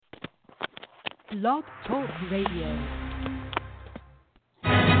Blog Talk Radio.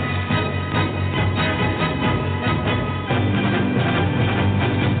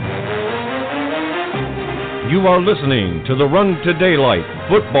 You are listening to the Run to Daylight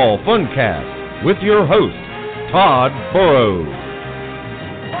Football Funcast with your host, Todd Burrows.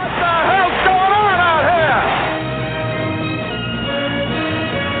 What the hell's going on out here?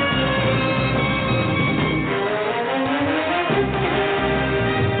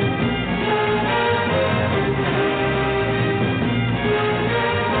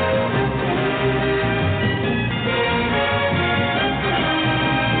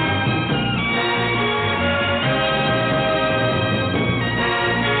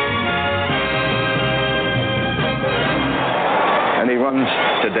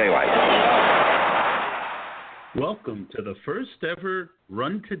 To daylight. Welcome to the first ever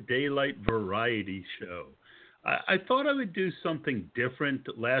Run to Daylight variety show. I thought I would do something different.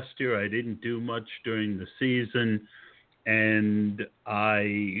 Last year I didn't do much during the season, and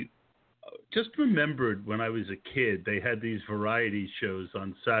I just remembered when I was a kid, they had these variety shows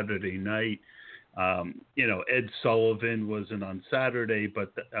on Saturday night. Ed Sullivan wasn't on Saturday,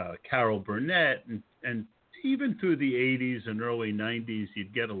 but Carol Burnett and even through the 80s and early 90s,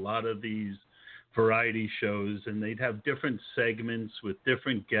 you'd get a lot of these variety shows, and they'd have different segments with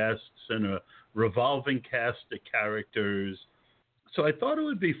different guests and a revolving cast of characters. So I thought it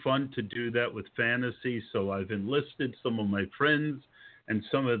would be fun to do that with fantasy, so I've enlisted some of my friends and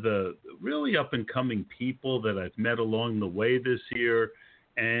some of the really up-and-coming people that I've met along the way this year,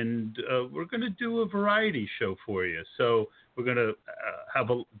 and we're going to do a variety show for you. So we're going to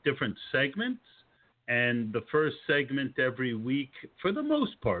have different segments. And the first segment every week, for the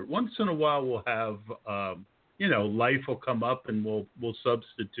most part, once in a while we'll have, life will come up and we'll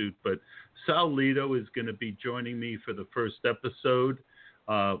substitute. But Sal Leto is going to be joining me for the first episode.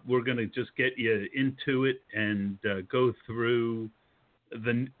 We're going to just get you into it and go through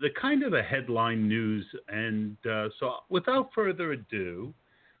the kind of the headline news. And so without further ado,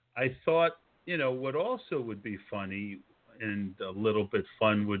 I thought, what also would be funny and a little bit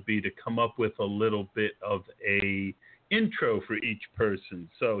fun would be to come up with a little bit of a intro for each person.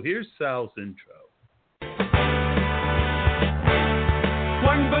 So here's Sal's intro.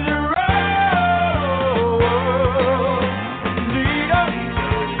 One for the road, leader.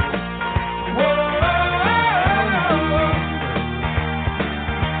 Whoa.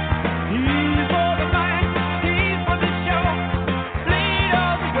 He's for the fight, he's for the show.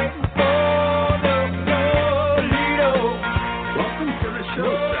 Leader's waiting for the show, Leader. Welcome to the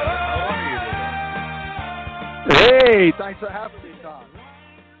show, Sal. How are you today? Hey, thanks for having me, Tom.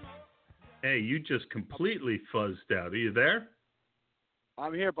 Hey, you just completely fuzzed out. Are you there?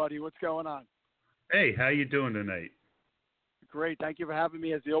 I'm here, buddy. What's going on? Hey, how you doing tonight? Great. Thank you for having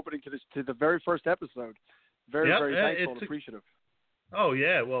me as the opening to the very first episode. Very thankful and appreciative. Oh,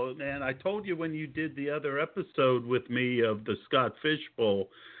 yeah. Well, man, I told you when you did the other episode with me of the Scott Fish Bowl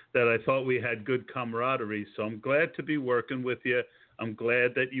that I thought we had good camaraderie. So I'm glad to be working with you. I'm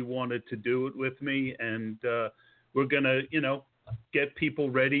glad that you wanted to do it with me. And we're going to, get people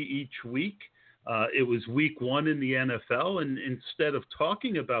ready each week. It was week 1 in the NFL, and instead of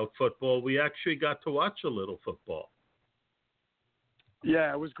talking about football, we actually got to watch a little football.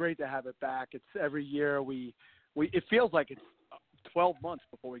 Yeah, it was great to have it back. It's every year it feels like it's 12 months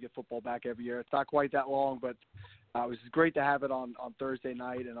before we get football back every year. It's not quite that long, but it was great to have it on Thursday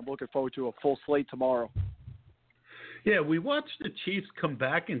night, and I'm looking forward to a full slate tomorrow. Yeah, we watched the Chiefs come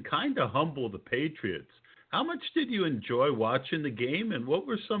back and kind of humble the Patriots. How much did you enjoy watching the game, and what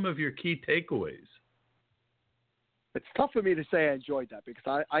were some of your key takeaways? It's tough for me to say I enjoyed that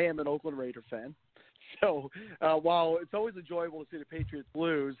because I am an Oakland Raider fan. So while it's always enjoyable to see the Patriots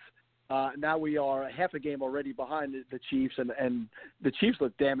lose, now we are half a game already behind the Chiefs, and the Chiefs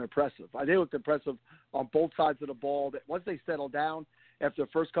look damn impressive. They looked impressive on both sides of the ball. Once they settled down after the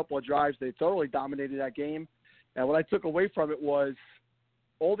first couple of drives, they thoroughly dominated that game. And what I took away from it was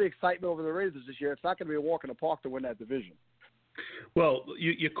all the excitement over the Raiders this year. It's not going to be a walk in the park to win that division. Well,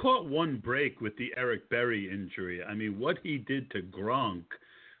 you caught one break with the Eric Berry injury. I mean, what he did to Gronk,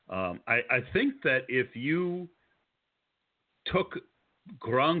 I think that if you took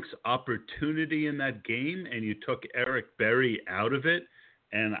Gronk's opportunity in that game and you took Eric Berry out of it,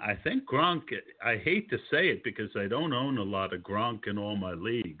 and I think Gronk, I hate to say it because I don't own a lot of Gronk in all my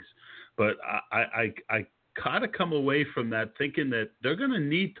leagues, but I kind of come away from that thinking that they're going to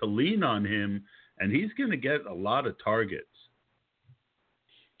need to lean on him, and he's going to get a lot of targets.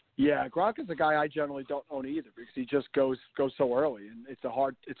 Yeah, Gronk is a guy I generally don't own either because he just goes so early, and it's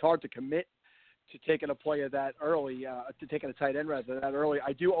hard to commit to taking a player that early, to taking a tight end rather that early.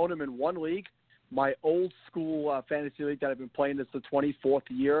 I do own him in one league, my old school fantasy league that I've been playing. It's the 24th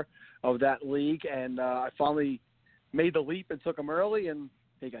year of that league, and I finally made the leap and took him early, and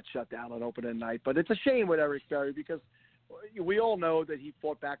he got shut down on opening night. But it's a shame with Eric Berry because we all know that he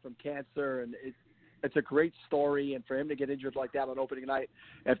fought back from cancer, and it's a great story. And for him to get injured like that on opening night,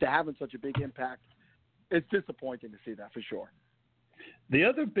 after having such a big impact, it's disappointing to see that for sure. The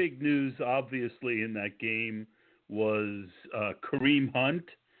other big news, obviously, in that game was Kareem Hunt.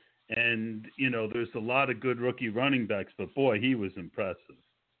 And, there's a lot of good rookie running backs, but, boy, he was impressive.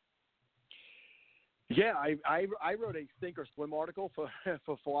 Yeah, I wrote a Sink or Swim article for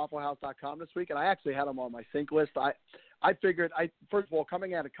FalafelHouse.com this week, and I actually had him on my Sink list. I figured, first of all,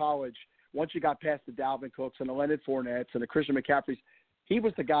 coming out of college, once you got past the Dalvin Cooks and the Leonard Fournettes and the Christian McCaffreys, he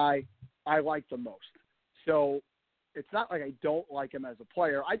was the guy I liked the most. So it's not like I don't like him as a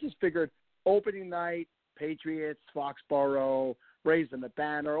player. I just figured opening night, Patriots, Foxborough, raising the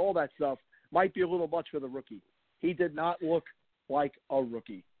banner, all that stuff might be a little much for the rookie. He did not look like a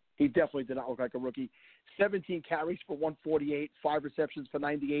rookie. He definitely did not look like a rookie. 17 carries for 148, 5 receptions for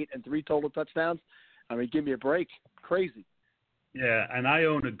 98, and 3 total touchdowns. I mean, give me a break. Crazy. Yeah, and I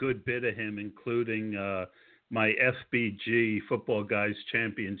own a good bit of him, including my FBG Football Guys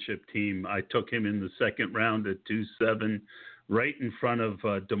Championship team. I took him in the second round at 2-7, right in front of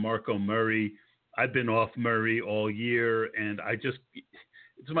DeMarco Murray. I've been off Murray all year, and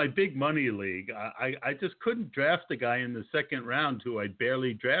it's my big money league. I just couldn't draft a guy in the second round who I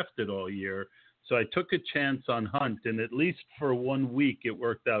barely drafted all year. So I took a chance on Hunt, and at least for 1 week, it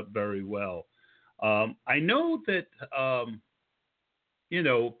worked out very well. I know that,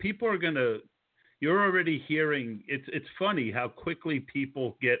 people are going to, you're already hearing, it's funny how quickly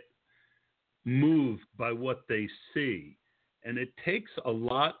people get moved by what they see. And it takes a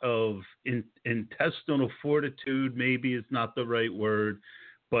lot of intestinal fortitude, maybe is not the right word,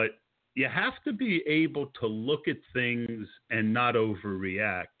 but you have to be able to look at things and not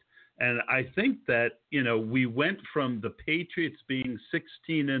overreact. And I think that, we went from the Patriots being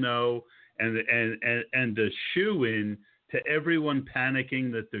 16-0 and a shoe-in to everyone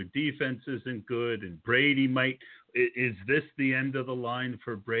panicking that their defense isn't good and Brady is this the end of the line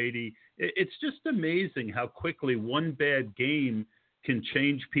for Brady? It's just amazing how quickly one bad game can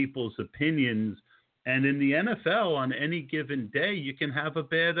change people's opinions. And in the NFL, on any given day, you can have a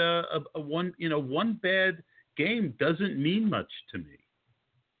bad one bad game doesn't mean much to me.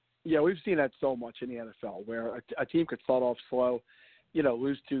 Yeah, we've seen that so much in the NFL, where a team could start off slow,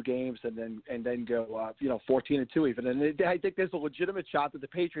 lose 2 games and then go 14-2 even. And I think there's a legitimate shot that the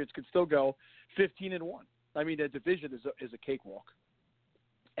Patriots could still go 15-1. I mean, the division is a cakewalk,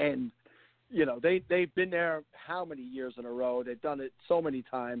 and they've been there how many years in a row? They've done it so many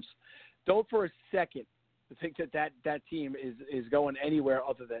times. Don't for a second think that team is going anywhere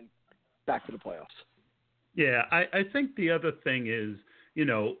other than back to the playoffs. Yeah, I think the other thing is,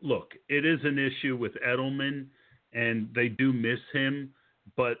 look, it is an issue with Edelman, and they do miss him,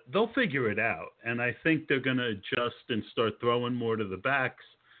 but they'll figure it out. And I think they're going to adjust and start throwing more to the backs.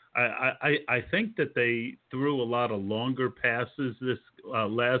 I think that they threw a lot of longer passes this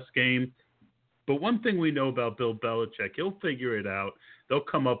last game. But one thing we know about Bill Belichick, he'll figure it out. They'll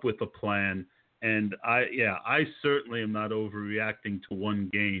come up with a plan. And I certainly am not overreacting to one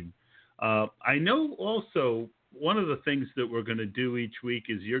game. I know also one of the things that we're going to do each week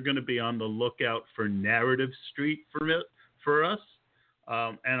is you're going to be on the lookout for Narrative Street for us.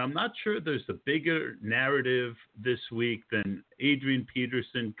 And I'm not sure there's a bigger narrative this week than Adrian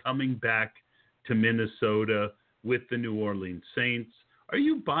Peterson coming back to Minnesota with the New Orleans Saints. Are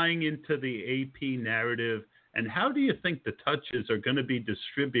you buying into the AP narrative? And how do you think the touches are going to be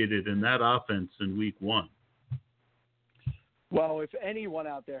distributed in that offense in week 1? Well, if anyone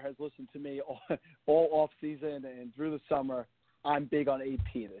out there has listened to me all off season and through the summer, I'm big on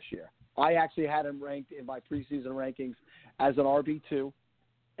AP this year. I actually had him ranked in my preseason rankings as an RB2.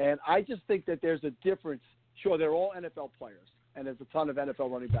 And I just think that there's a difference. Sure, they're all NFL players, and there's a ton of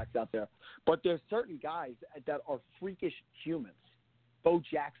NFL running backs out there. But there's certain guys that are freakish humans. Bo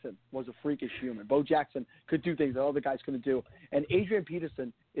Jackson was a freakish human. Bo Jackson could do things that other guys couldn't do. And Adrian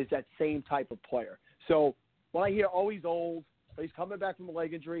Peterson is that same type of player. So when I hear, he's old, he's coming back from a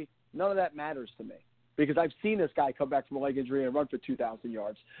leg injury, none of that matters to me because I've seen this guy come back from a leg injury and run for 2,000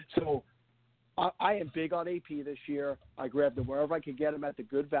 yards. So I am big on AP this year. I grabbed him wherever I could get him at the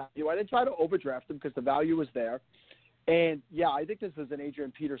good value. I didn't try to overdraft him because the value was there. And, I think this is an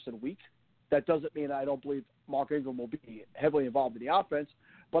Adrian Peterson week. That doesn't mean I don't believe Mark Ingram will be heavily involved in the offense,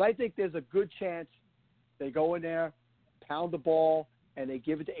 but I think there's a good chance they go in there, pound the ball, and they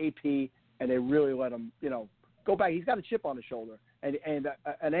give it to AP, and they really let him, go back. He's got a chip on his shoulder. And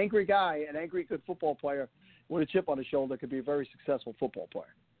an angry guy, an angry good football player with a chip on his shoulder could be a very successful football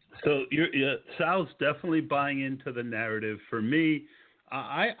player. So Sal's definitely buying into the narrative. For me,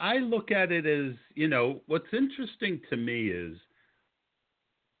 I look at it as, what's interesting to me is,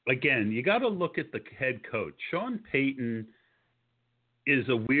 again, you got to look at the head coach. Sean Payton is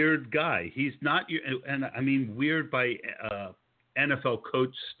a weird guy. He's not, and I mean weird by NFL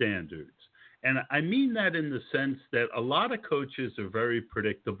coach standards. And I mean that in the sense that a lot of coaches are very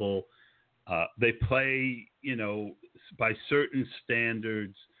predictable. They play, by certain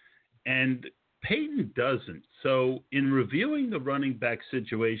standards. And Peyton doesn't. So in reviewing the running back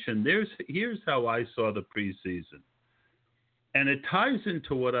situation, here's how I saw the preseason. And it ties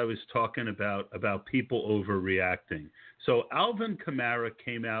into what I was talking about people overreacting. So Alvin Kamara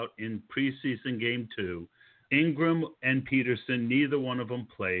came out in preseason game 2. Ingram and Peterson, neither one of them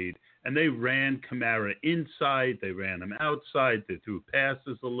played. And they ran Kamara inside. They ran him outside. They threw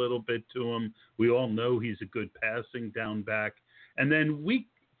passes a little bit to him. We all know he's a good passing down back. And then week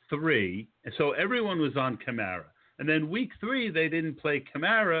 3, so everyone was on Kamara. And then week 3, they didn't play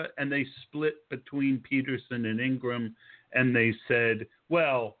Kamara, and they split between Peterson and Ingram. And they said,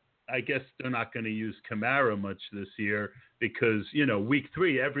 well, I guess they're not going to use Kamara much this year because, week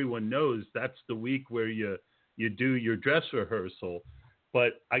 3, everyone knows that's the week where you do your dress rehearsal.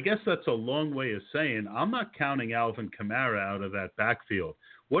 But I guess that's a long way of saying I'm not counting Alvin Kamara out of that backfield.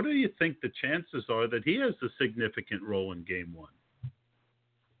 What do you think the chances are that he has a significant role in game 1?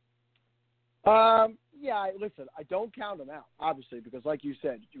 Listen, I don't count him out, obviously, because like you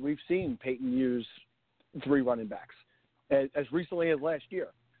said, we've seen Peyton use 3 running backs as recently as last year,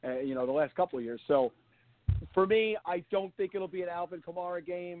 the last couple of years. So for me, I don't think it'll be an Alvin Kamara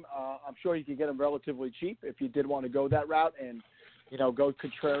game. I'm sure you can get him relatively cheap if you did want to go that route and, go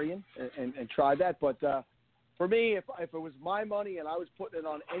contrarian and try that. But for me, if it was my money and I was putting it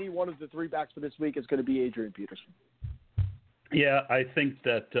on any one of the 3 backs for this week, it's going to be Adrian Peterson. Yeah, I think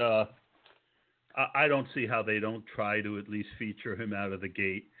that I don't see how they don't try to at least feature him out of the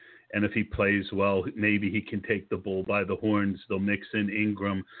gate. And if he plays well, maybe he can take the bull by the horns. They'll mix in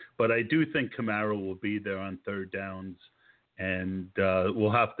Ingram. But I do think Kamara will be there on 3rd downs, and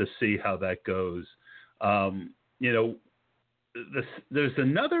we'll have to see how that goes. There's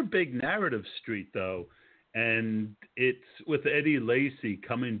another big narrative street, though, and it's with Eddie Lacy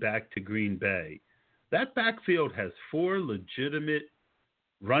coming back to Green Bay. That backfield has 4 legitimate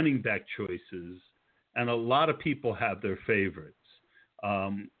running back choices, and a lot of people have their favorites.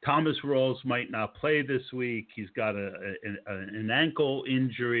 Thomas Rawls might not play this week. He's got an ankle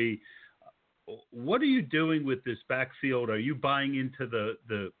injury. What are you doing with this backfield? Are you buying into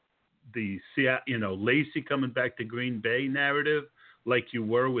the Lacy coming back to Green Bay narrative like you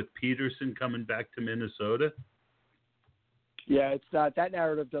were with Peterson coming back to Minnesota? Yeah, it's not. That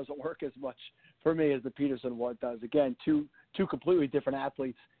narrative doesn't work as much for me as the Peterson one does. Again, two completely different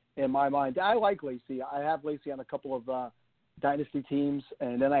athletes in my mind. I like Lacy. I have Lacy on a couple of dynasty teams,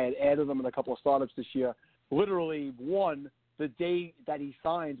 and then I had added them in a couple of startups this year. Literally won the day that he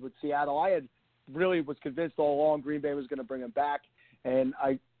signed with Seattle. I had really was convinced all along Green Bay was going to bring him back, and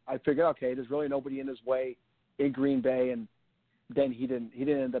I figured, okay, there's really nobody in his way in Green Bay, and then he didn't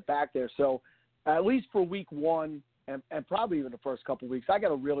end up back there. So at least for week 1 and probably even the first couple of weeks, I got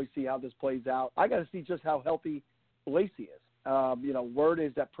to really see how this plays out. I got to see just how healthy Lacy is. Word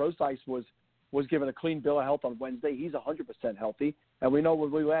is that Procise was given a clean bill of health on Wednesday. He's 100% healthy. And we know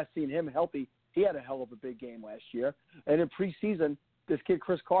when we last seen him healthy, he had a hell of a big game last year. And in preseason, this kid,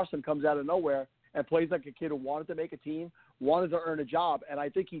 Chris Carson, comes out of nowhere and plays like a kid who wanted to make a team, wanted to earn a job, and I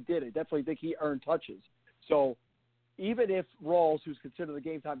think he did. I definitely think he earned touches. So even if Rawls, who's considered a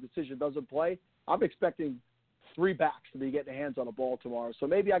game-time decision, doesn't play, I'm expecting 3 backs to be getting hands on the ball tomorrow. So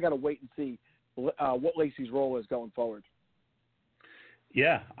maybe I got to wait and see what Lacy's role is going forward.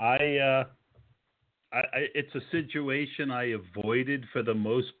 Yeah, it's a situation I avoided for the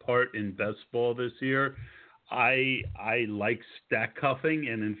most part in best ball this year. I like stack cuffing,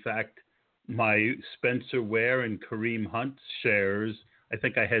 and in fact, my Spencer Ware and Kareem Hunt shares, I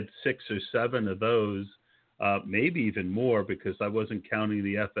think I had 6 or 7 of those, maybe even more because I wasn't counting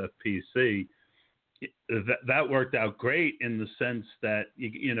the FFPC. That worked out great in the sense that,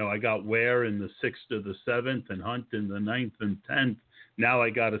 I got Ware in the 6th or the 7th and Hunt in the 9th and 10th. Now I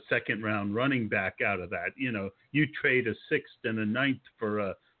got a 2nd-round running back out of that. You trade a 6th and a 9th for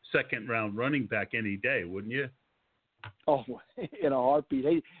a 2nd-round running back any day, wouldn't you? Oh, in a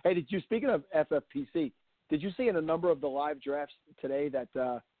heartbeat. Hey, speaking of FFPC, did you see in a number of the live drafts today that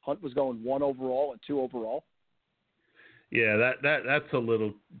Hunt was going 1 overall and 2 overall? Yeah, that's a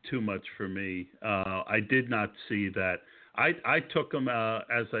little too much for me. I did not see that. I took him,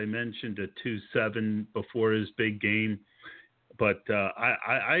 as I mentioned, at 2-7 before his big game. But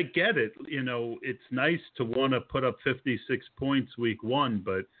I get it. You know, it's nice to want to put up 56 points week one,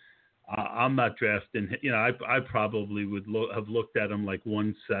 but I'm not drafting. You know, I probably would have looked at him like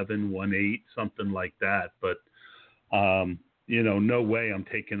 1-7, 1-8, something like that. But, you know, no way I'm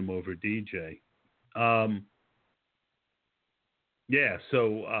taking him over DJ. Yeah,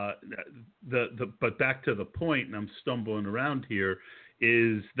 so but back to the point, and I'm stumbling around here,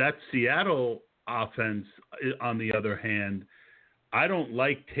 is that Seattle offense, on the other hand, I don't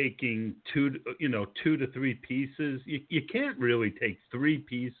like taking 2 to 3 pieces. You can't really take 3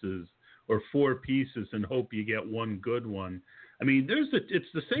 pieces or 4 pieces and hope you get one good one. I mean,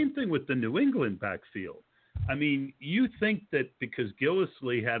 it's the same thing with the New England backfield. I mean, you think that because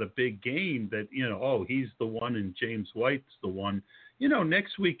Gillislee had a big game that, you know, oh, he's the one and James White's the one. You know,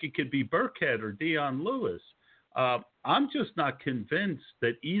 next week it could be Burkhead or Dion Lewis. I'm just not convinced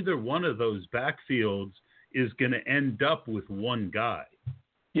that either one of those backfields is going to end up with one guy.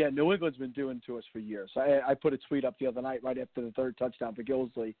 Yeah, New England's been doing to us for years. I put a tweet up the other night right after the third touchdown for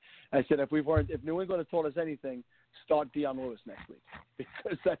Gillislee. I said, if New England has taught us anything, start Dion Lewis next week,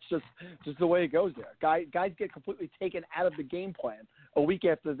 because that's just the way it goes there. Guys get completely taken out of the game plan a week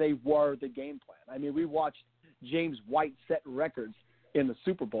after they were the game plan. I mean, we watched James White set records in the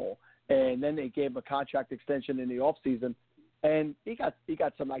Super Bowl, and then they gave him a contract extension in the offseason, and he got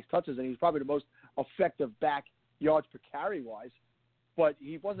some nice touches, and he's probably the most effective back yards per carry wise, but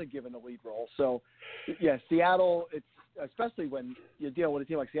he wasn't given the lead role. So, yeah, Seattle, it's especially when you're dealing with a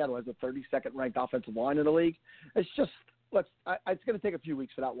team like Seattle has a 32nd ranked offensive line in the league. It's just it's going to take a few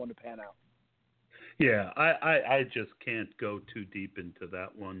weeks for that one to pan out. Yeah, I just can't go too deep into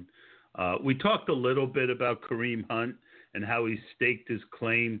that one. We talked a little bit about Kareem Hunt and how he staked his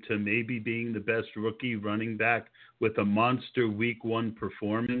claim to maybe being the best rookie running back with a monster week one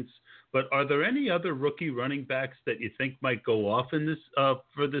performance. But are there any other rookie running backs that you think might go off in this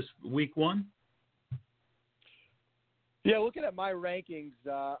for this week one? Yeah, looking at my rankings,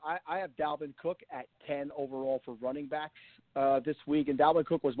 I have Dalvin Cook at 10 overall for running backs this week. And Dalvin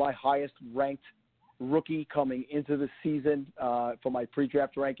Cook was my highest ranked rookie coming into the season for my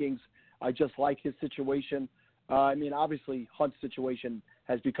pre-draft rankings. I just like his situation. I mean, obviously, Hunt's situation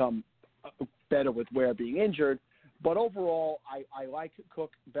has become better with Ware being injured. But overall, I like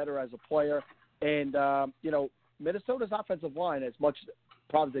Cook better as a player. And, you know, Minnesota's offensive line, as much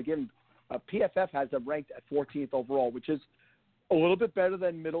problems they give him, PFF has them ranked at 14th overall, which is a little bit better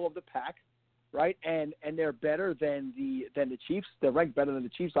than middle of the pack, right? And they're better than the Chiefs. They're ranked better than the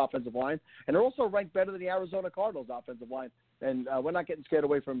Chiefs' offensive line. And they're also ranked better than the Arizona Cardinals' offensive line. And we're not getting scared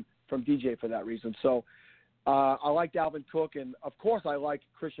away from DJ for that reason. So I like Dalvin Cook, and of course I like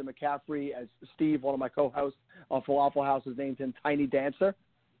Christian McCaffrey, as Steve, one of my co-hosts on Falafel House, has named him Tiny Dancer.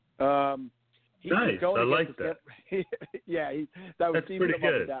 Nice, I like that. Yeah, that was That's pretty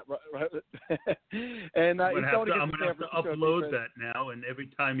good. That, and I'm going to have to upload that now, and every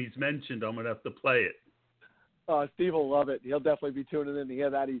time he's mentioned, I'm going to have to play it. Steve will love it. He'll definitely be tuning in to hear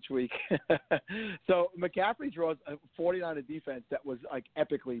that each week. So McCaffrey draws a 49er defense that was like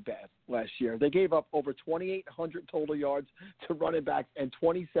epically bad last year. They gave up over 2,800 total yards to running backs and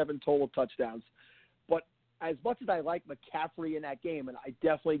 27 total touchdowns. But as much as I like McCaffrey in that game, and I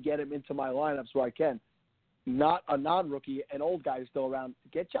definitely get him into my lineups where I can, not a non-rookie, an old guy who's still around,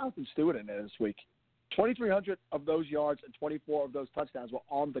 get Jonathan Stewart in there this week. 2,300 of those yards and 24 of those touchdowns were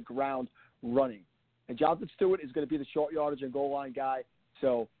on the ground running. And Jonathan Stewart is going to be the short yardage and goal line guy.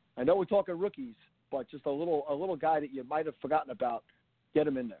 So I know we're talking rookies, but just a little guy that you might have forgotten about. Get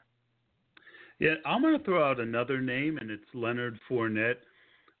him in there. Yeah, I'm going to throw out another name, and it's Leonard Fournette.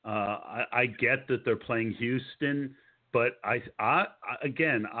 I get that they're playing Houston, but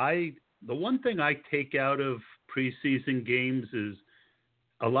the one thing I take out of preseason games is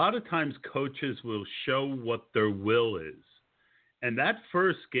a lot of times coaches will show what their will is. And that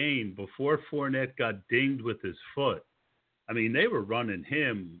first game, before Fournette got dinged with his foot, I mean, they were running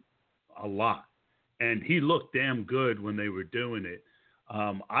him a lot. And he looked damn good when they were doing it.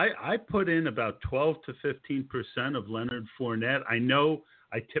 I put in about 12 to 15% of Leonard Fournette. I know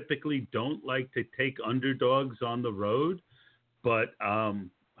I typically don't like to take underdogs on the road, but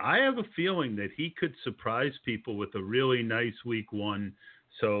I have a feeling that he could surprise people with a really nice week one.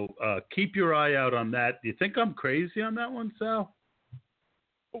 So keep your eye out on that. Do you think I'm crazy on that one, Sal?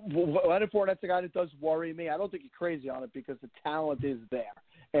 Leonard Fournette's a guy that does worry me. I don't think you're crazy on it because the talent is there.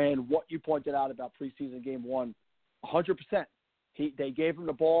 And what you pointed out about preseason game one, 100%. They gave him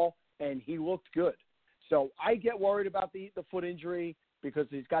the ball, and he looked good. So I get worried about the foot injury because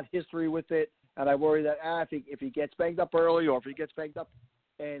he's got history with it. And I worry that if he gets banged up early, or if he gets banged up,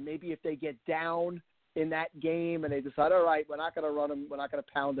 and maybe if they get down in that game and they decide, all right, we're not going to run him, we're not going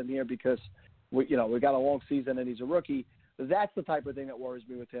to pound him here because we got a long season and he's a rookie. That's the type of thing that worries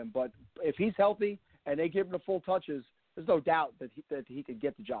me with him. But if he's healthy and they give him the full touches, there's no doubt that he could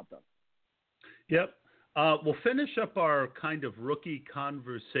get the job done. Yep. We'll finish up our kind of rookie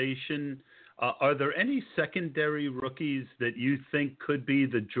conversation. Are there any secondary rookies that you think could be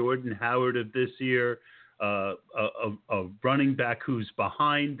the Jordan Howard of this year, a running back who's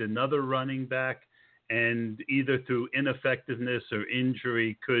behind another running back and either through ineffectiveness or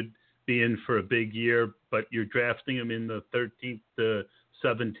injury could be in for a big year, but you're drafting him in the 13th to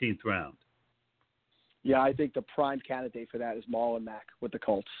 17th round? Yeah, I think the prime candidate for that is Marlon Mack with the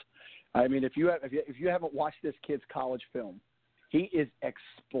Colts. I mean, if you haven't watched this kid's college film, he is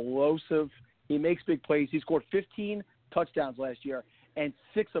explosive. He makes big plays. He scored 15 touchdowns last year, and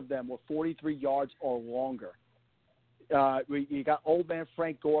 6 of them were 43 yards or longer. You got old man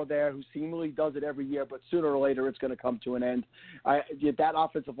Frank Gore there, who seemingly does it every year, but sooner or later it's going to come to an end. That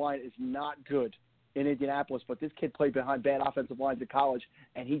offensive line is not good in Indianapolis, but this kid played behind bad offensive lines in college,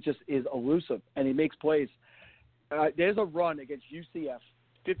 and he just is elusive, and he makes plays. There's a run against UCF,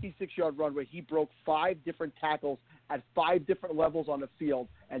 56-yard run, where he broke 5 different tackles at 5 different levels on the field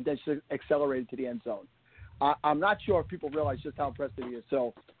and then accelerated to the end zone. I'm not sure if people realize just how impressive he is.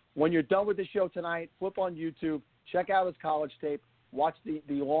 So when you're done with the show tonight, flip on YouTube, check out his college tape, watch the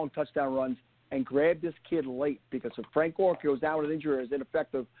long touchdown runs, and grab this kid late, because if Frank Gore goes down with an injury or is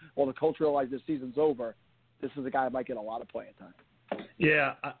ineffective, or the coach realizes this season's over, this is a guy that might get a lot of playing time.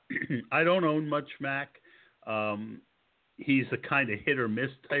 Yeah, I don't own much Mac. He's a kind of hit or miss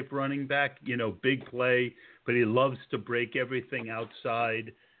type running back, big play, but he loves to break everything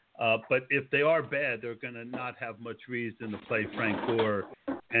outside. But if they are bad, they're going to not have much reason to play Frank Gore.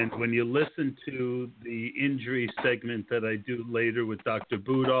 And when you listen to the injury segment that I do later with Dr.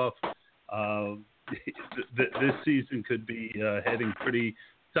 Budoff, this season could be heading pretty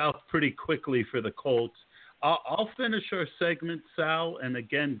south pretty quickly for the Colts. I'll finish our segment, Sal, and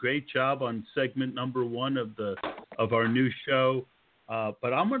again, great job on segment number 1 of our new show.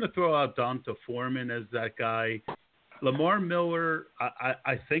 But I'm going to throw out Donta Foreman as that guy. Lamar Miller,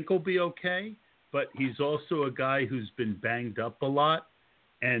 I think will be okay, but he's also a guy who's been banged up a lot,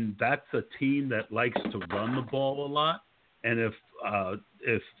 and that's a team that likes to run the ball a lot. And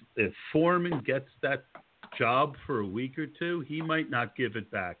if Foreman gets that job for a week or two, he might not give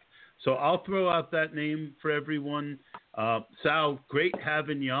it back. So I'll throw out that name for everyone. Sal, great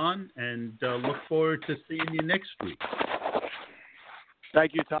having you on, and look forward to seeing you next week.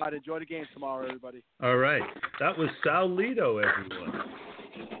 Thank you, Todd. Enjoy the game tomorrow, everybody. All right. That was Sal Leto, everyone.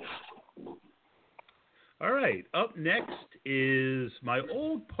 All right. Up next is my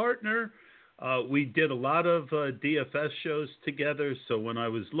old partner. We did a lot of DFS shows together, so when I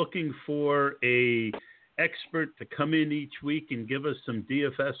was looking for a expert to come in each week and give us some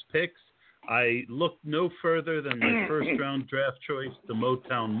DFS picks, I looked no further than my first-round draft choice, the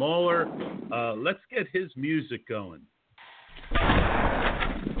Motown Mauler. Let's get his music going.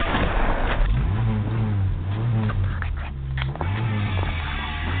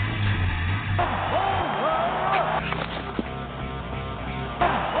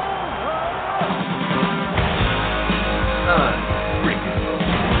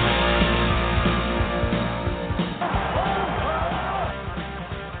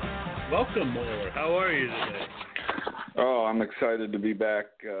 Welcome, Mauler. How are you today? Oh, I'm excited to be back.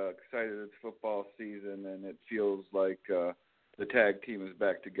 Excited it's football season, and it feels like the tag team is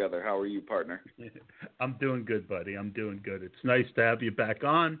back together. How are you, partner? I'm doing good, buddy. I'm doing good. It's nice to have you back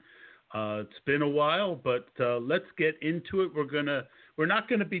on. It's been a while, but let's get into it. We're not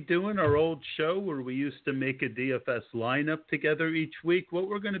gonna be doing our old show where we used to make a DFS lineup together each week. What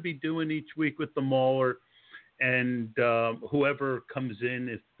we're gonna be doing each week with the Mauler, and whoever comes in,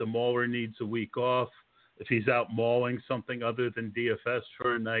 if the Mauler needs a week off, if he's out mauling something other than DFS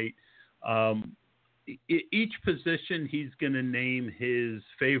for a night, each position he's going to name his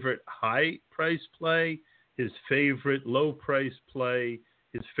favorite high price play, his favorite low price play,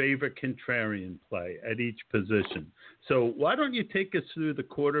 his favorite contrarian play at each position. So why don't you take us through the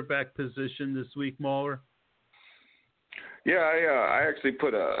quarterback position this week, Mauler? Yeah, I actually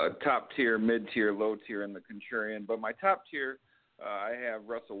put a top tier, mid tier, low tier in the contrarian. But my top tier, I have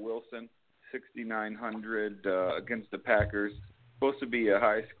Russell Wilson, 6,900 against the Packers. Supposed to be a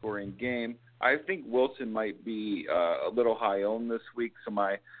high scoring game. I think Wilson might be a little high owned this week, so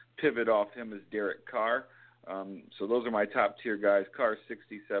my pivot off him is Derek Carr. So those are my top tier guys. Carr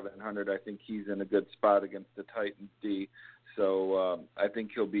 6,700. I think he's in a good spot against the Titans D. So I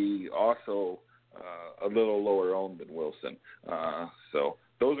think he'll be also a little lower owned than Wilson. So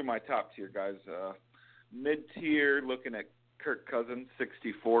those are my top tier guys. Mid tier, looking at Kirk Cousins,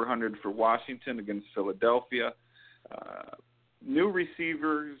 6,400 for Washington against Philadelphia. New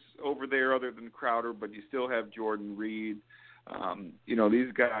receivers over there other than Crowder, but you still have Jordan Reed.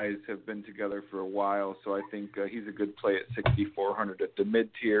 These guys have been together for a while, so I think he's a good play at 6,400 at the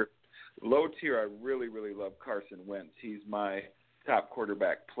mid-tier. Low tier, I really, really love Carson Wentz. He's my top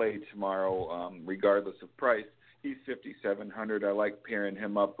quarterback play tomorrow, regardless of price. He's 5,700. I like pairing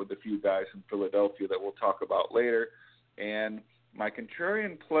him up with a few guys from Philadelphia that we'll talk about later. And my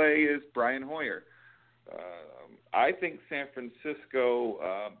contrarian play is Brian Hoyer. I think San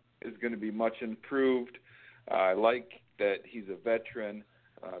Francisco is going to be much improved. I like that he's a veteran.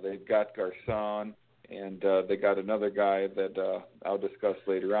 They've got Garcon, and they got another guy that I'll discuss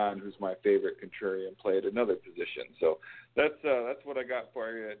later on, who's my favorite contrarian play at another position. So that's what I got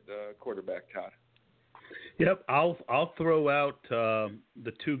for you at quarterback, Todd. Yep, I'll throw out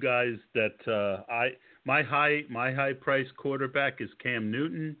the two guys that my high price quarterback is Cam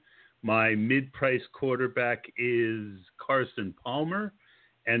Newton. My mid price quarterback is Carson Palmer.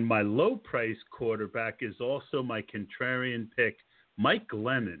 And my low-price quarterback is also my contrarian pick, Mike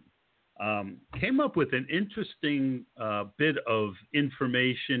Glennon. Came up with an interesting bit of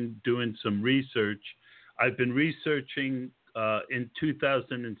information doing some research. I've been researching in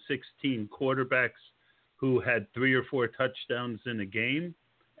 2016 quarterbacks who had 3 or 4 touchdowns in a game,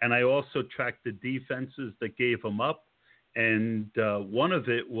 and I also tracked the defenses that gave them up, and one of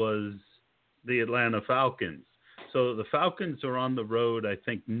it was the Atlanta Falcons. So the Falcons are on the road. I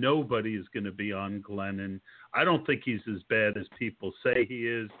think nobody is going to be on Glennon. I don't think he's as bad as people say he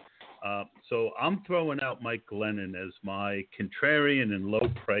is. So I'm throwing out Mike Glennon as my contrarian and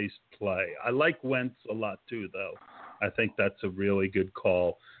low-priced play. I like Wentz a lot too, though. I think that's a really good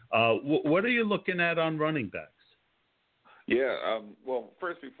call. What are you looking at on running backs? Yeah, well,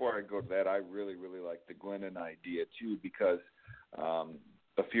 first, before I go to that, I really, really like the Glennon idea too, because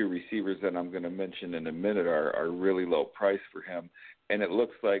a few receivers that I'm going to mention in a minute are really low price for him. And it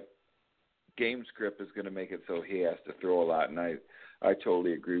looks like game script is going to make it so he has to throw a lot. And I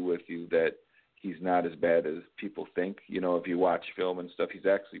totally agree with you that he's not as bad as people think. If you watch film and stuff, he's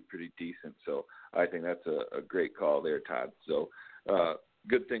actually pretty decent. So I think that's a great call there, Todd. So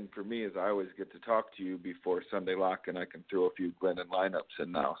good thing for me is I always get to talk to you before Sunday lock, and I can throw a few Glennon lineups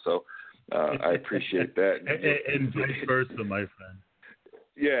in now. So I appreciate that. and vice versa, my friend.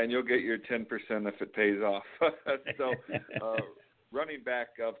 Yeah, and you'll get your 10% if it pays off. So, running back,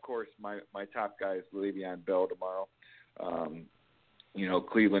 of course, my top guy is Le'Veon Bell tomorrow.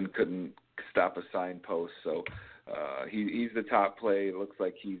 Cleveland couldn't stop a signpost, so he's the top play. It looks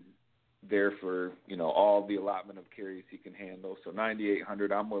like he's there for all the allotment of carries he can handle. So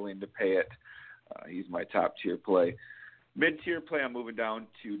 9,800, I'm willing to pay it. He's my top tier play. Mid tier play, I'm moving down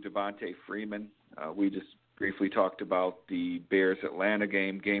to Devontae Freeman. We just briefly talked about the Bears-Atlanta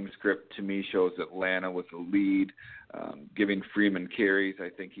game. Game script to me shows Atlanta with a lead, giving Freeman carries. I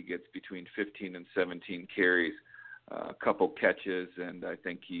think he gets between 15 and 17 carries, a couple catches, and I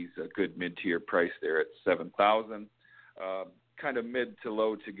think he's a good mid-tier price there at 7,000. Kind of mid to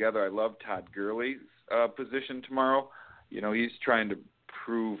low together. I love Todd Gurley's position tomorrow. He's trying to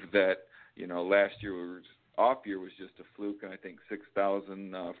prove that, last year's off year was just a fluke, and I think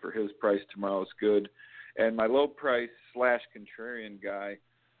 6,000 for his price tomorrow is good. And my low price / contrarian guy,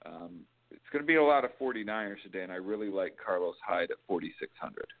 it's going to be a lot of 49ers today, and I really like Carlos Hyde at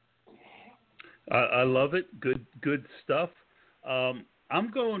 4,600. I love it. Good stuff. I'm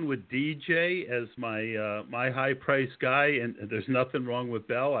going with DJ as my high price guy, and there's nothing wrong with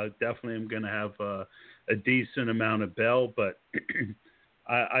Bell. I definitely am going to have a decent amount of Bell, but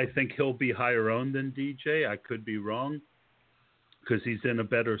I think he'll be higher owned than DJ. I could be wrong because he's in a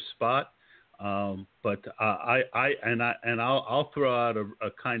better spot. But I'll throw out a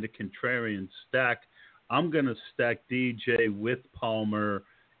kind of contrarian stack. I'm going to stack DJ with Palmer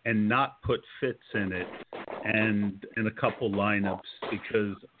and not put Fitz in it and in a couple lineups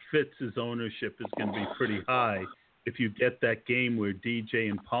because Fitz's ownership is going to be pretty high. If you get that game where DJ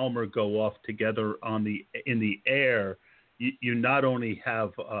and Palmer go off together in the air, you not only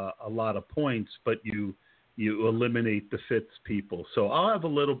have a lot of points, but you eliminate the Fitz people. So I'll have a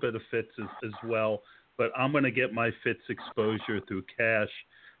little bit of Fitz as well, but I'm going to get my Fitz exposure through cash.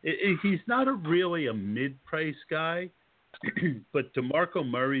 He's not really a mid-price guy, but DeMarco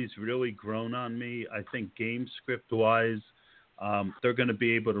Murray's really grown on me. I think game script-wise, They're going to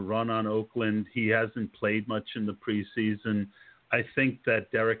be able to run on Oakland. He hasn't played much in the preseason. I think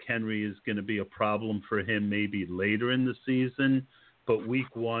that Derrick Henry is going to be a problem for him maybe later in the season. But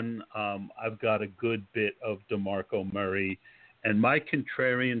week one, I've got a good bit of DeMarco Murray. And my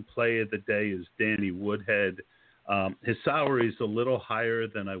contrarian play of the day is Danny Woodhead. His salary is a little higher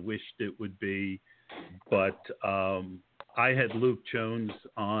than I wished it would be. But I had Luke Jones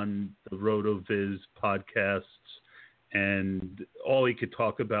on the RotoViz podcasts, and all he could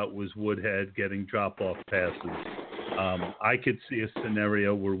talk about was Woodhead getting drop-off passes. I could see a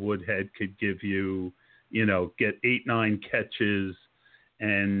scenario where Woodhead could give you, get 8-9 catches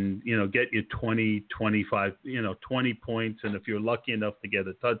and, get you 20, 25, 20 points. And if you're lucky enough to get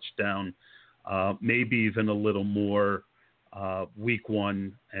a touchdown, maybe even a little more week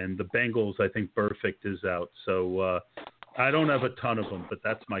one. And the Bengals, I think Burfict is out. So I don't have a ton of them, but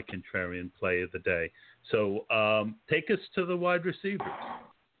that's my contrarian play of the day. So take us to the wide receivers.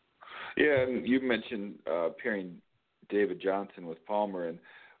 Yeah, and you mentioned pairing David Johnson with Palmer, and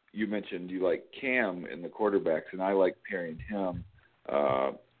you mentioned you like Cam in the quarterbacks, and I like pairing him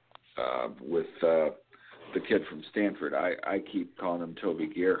with the kid from Stanford. I keep calling him Toby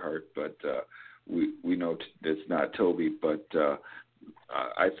Gerhart, but we know it's not Toby. But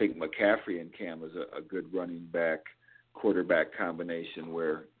I think McCaffrey and Cam is a good running back quarterback combination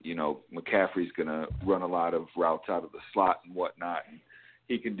where McCaffrey's going to run a lot of routes out of the slot and whatnot, and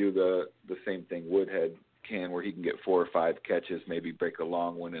he can do the same thing Woodhead can, where he can get 4 or 5 catches, maybe break a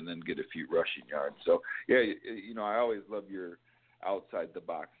long one, and then get a few rushing yards. So, yeah, I always love your outside the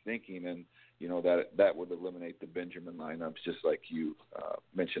box thinking, and that would eliminate the Benjamin lineups, just like you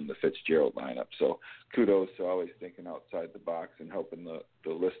mentioned the Fitzgerald lineup. So kudos to always thinking outside the box and helping the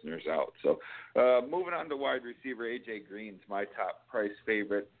listeners out. So moving on to wide receiver, A.J. Green's my top price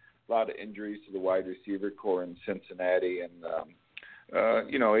favorite. A lot of injuries to the wide receiver core in Cincinnati, and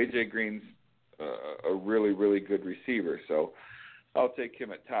A.J. Green's a really, really good receiver. So I'll take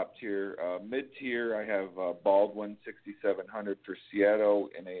him at top tier. Mid-tier, I have Baldwin, 6,700 for Seattle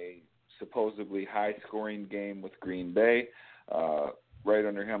in a supposedly high-scoring game with Green Bay. Right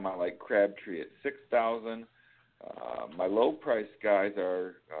under him, I like Crabtree at 6,000. My low-price guys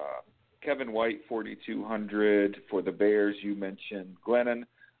are Kevin White, 4,200 for the Bears. You mentioned Glennon.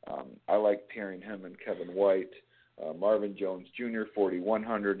 I like pairing him and Kevin White. Marvin Jones Jr.,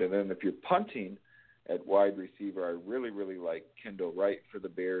 4,100. And then if you're punting at wide receiver, I really, really like Kendall Wright for the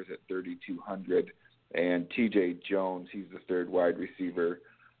Bears at 3,200. And T.J. Jones, he's the third wide receiver.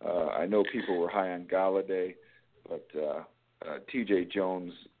 I know people were high on Galladay, but T.J.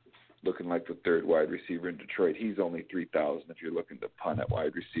 Jones looking like the third wide receiver in Detroit. He's only 3,000 if you're looking to punt at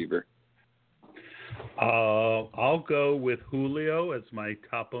wide receiver. I'll go with Julio as my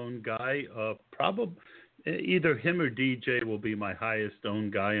top-owned guy. Probably either him or DJ will be my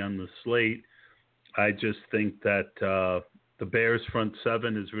highest-owned guy on the slate. I just think that the Bears' front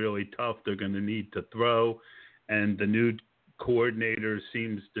seven is really tough. They're going to need to throw, and the new coordinator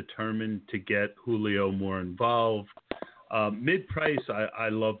seems determined to get Julio more involved. Mid-price, I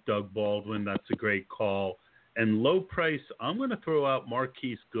love Doug Baldwin. That's a great call. And low price, I'm going to throw out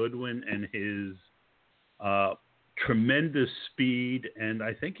Marquise Goodwin and his tremendous speed, and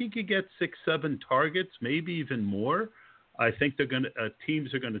I think he could get 6-7 targets, maybe even more. I think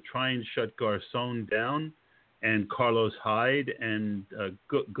teams are going to try and shut Garcon down and Carlos Hyde, and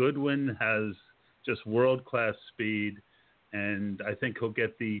Goodwin has just world-class speed, and I think he'll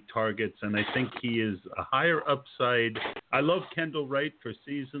get the targets, and I think he is a higher upside. I love Kendall Wright for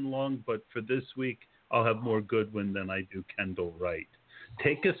season long, but for this week, I'll have more Goodwin than I do Kendall Wright.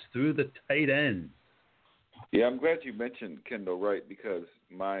 Take us through the tight ends. Yeah, I'm glad you mentioned Kendall Wright, because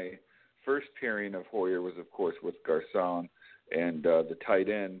my first pairing of Hoyer was, of course, with Garcon, and the tight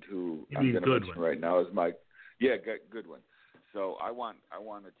end who I'm going to mention right now is Goodwin. So I want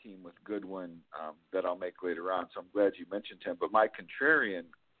a team with Goodwin that I'll make later on. So I'm glad you mentioned him. But my contrarian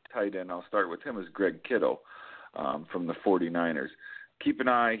tight end, I'll start with him, is Greg Kittle from the 49ers. Keep an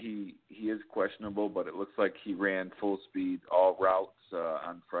eye. He is questionable, but it looks like he ran full speed all routes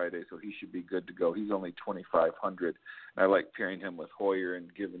on Friday, so he should be good to go. He's only 2,500. I like pairing him with Hoyer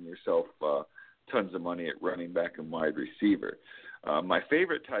and giving yourself tons of money at running back and wide receiver. My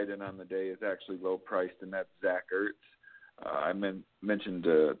favorite tight end on the day is actually low priced, and that's Zach Ertz. I mentioned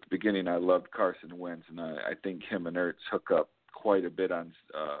at the beginning I loved Carson Wentz, and I think him and Ertz hook up quite a bit on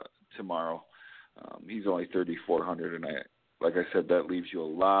tomorrow. He's only 3,400, and like I said, that leaves you a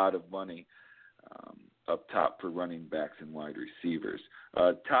lot of money up top for running backs and wide receivers.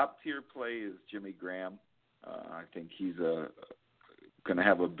 Top tier play is Jimmy Graham. I think he's going to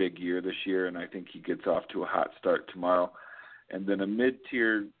have a big year this year, and I think he gets off to a hot start tomorrow. And then a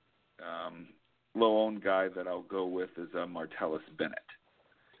mid-tier low-owned guy that I'll go with is Martellus Bennett.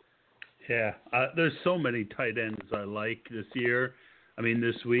 Yeah, there's so many tight ends I like this year. I mean,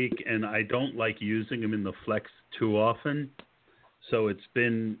 this week, and I don't like using them in the flex too often. So it's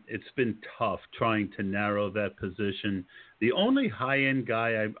been tough trying to narrow that position. The only high-end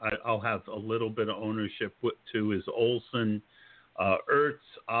guy I'll have a little bit of ownership to is Olsen. Ertz,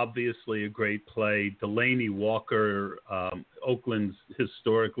 obviously a great play. Delaney Walker, Oakland's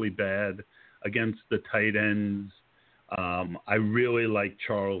historically bad against the tight ends. I really like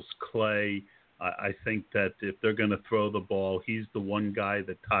Charles Clay. I think that if they're going to throw the ball, he's the one guy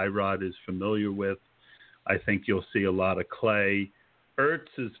that Tyrod is familiar with. I think you'll see a lot of Clay. Ertz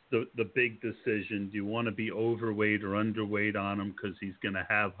is the big decision. Do you want to be overweight or underweight on him because he's going to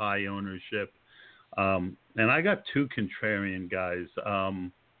have high ownership? And I got two contrarian guys,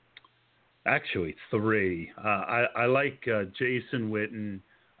 actually three. I like Jason Witten.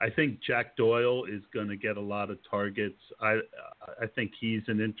 I think Jack Doyle is going to get a lot of targets. I think he's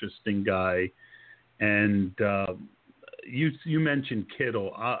an interesting guy. And you mentioned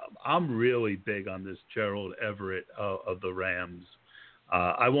Kittle. I'm really big on this Gerald Everett of the Rams.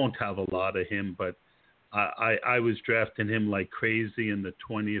 I won't have a lot of him, but I was drafting him like crazy in the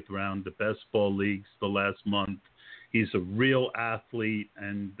 20th round, the best ball leagues the last month. He's a real athlete,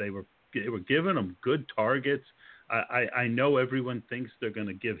 and they were giving him good targets. I know everyone thinks they're going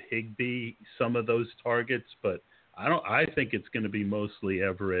to give Higbee some of those targets, but I think it's going to be mostly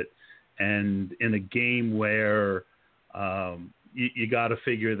Everett. And in a game where you got to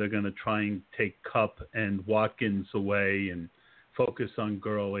figure they're going to try and take Kupp and Watkins away and focus on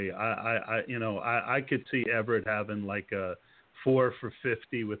Gurley. I could see Everett having like a 4 for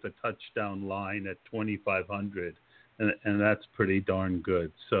 50 with a touchdown line at 2,500, and that's pretty darn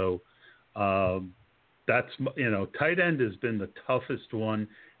good. So that's, tight end has been the toughest one.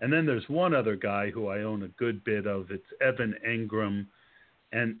 And then there's one other guy who I own a good bit of. It's Evan Engram.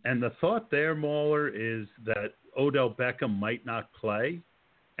 And the thought there, Mauler, is that Odell Beckham might not play.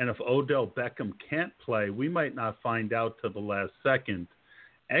 And if Odell Beckham can't play, we might not find out till the last second.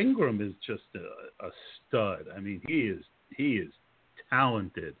 Engram is just a stud. I mean, he is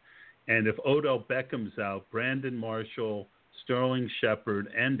talented. And if Odell Beckham's out, Brandon Marshall, Sterling Shepard,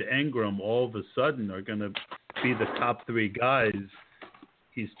 and Engram all of a sudden are going to be the top three guys.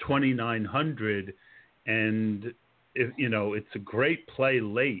 He's 2,900, and it's a great play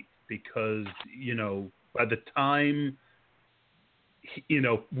late because by the time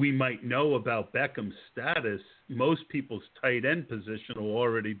we might know about Beckham's status, most people's tight end position will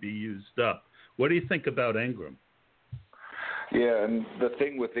already be used up. What do you think about Engram? Yeah, and the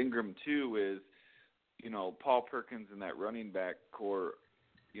thing with Engram too is, Paul Perkins and that running back core,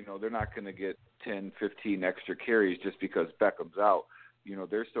 they're not going to get 10, 15 extra carries just because Beckham's out.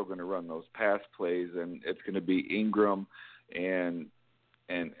 They're still going to run those pass plays, and it's going to be Engram and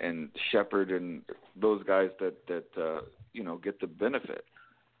Shepard and those guys that get the benefit.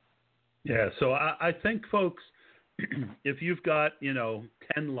 Yeah, so I think, folks, if you've got 10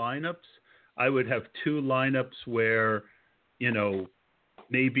 lineups, I would have 2 lineups where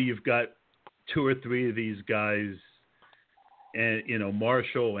maybe you've got 2 or 3 of these guys, and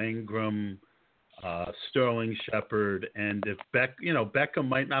Marshall, Engram, Sterling Shepard, and if Beckham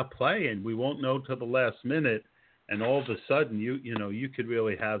might not play, and we won't know till the last minute, and all of a sudden you could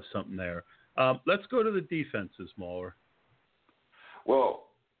really have something there. Let's go to the defenses, Mauler. Well,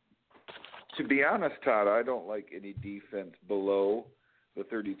 to be honest, Todd, I don't like any defense below the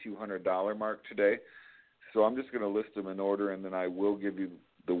 $3,200 mark today. So I'm just going to list them in order, and then I will give you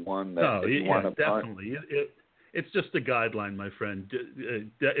the one that you want to punt. Definitely. It's just a guideline, my friend.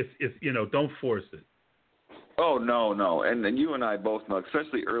 If don't force it. Oh, no. And then you and I both know,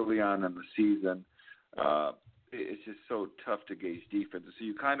 especially early on in the season, it's just so tough to gauge defenses. So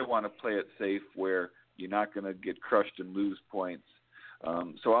you kind of want to play it safe where you're not going to get crushed and lose points.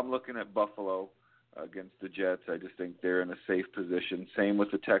 So I'm looking at Buffalo against the Jets. I just think they're in a safe position. Same with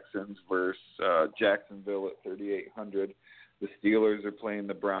the Texans versus Jacksonville at 3,800. The Steelers are playing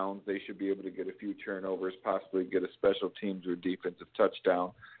the Browns. They should be able to get a few turnovers, possibly get a special teams or defensive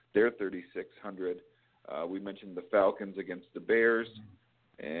touchdown. They're 3,600. We mentioned the Falcons against the Bears,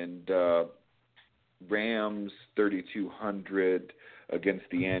 and Rams 3,200 against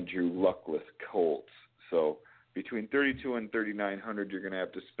the Andrew Luckless Colts. So between 3,200 and 3,900, you're going to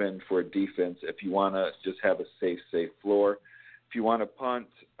have to spend for a defense if you want to just have a safe floor. If you want to punt,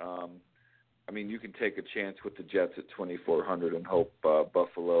 you can take a chance with the Jets at 2,400 and hope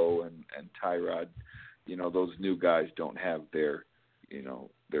Buffalo and Tyrod, those new guys don't have their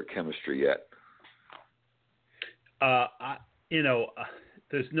chemistry yet.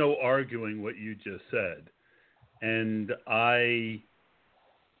 there's no arguing what you just said. And I've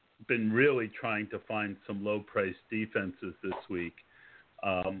been really trying to find some low-priced defenses this week.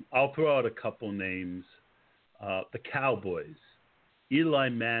 I'll throw out a couple names. The Cowboys. Eli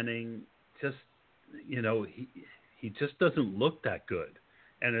Manning, just, he just doesn't look that good.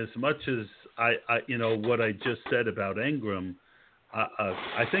 And as much as what I just said about Ingram,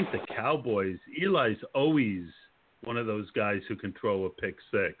 I think the Cowboys, Eli's always one of those guys who can throw a pick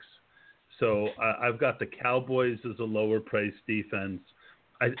six. So I've got the Cowboys as a lower-priced defense.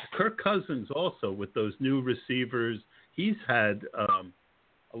 Kirk Cousins also, with those new receivers, he's had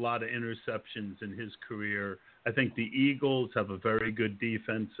a lot of interceptions in his career. I think the Eagles have a very good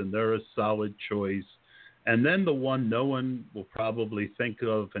defense, and they're a solid choice. And then the one no one will probably think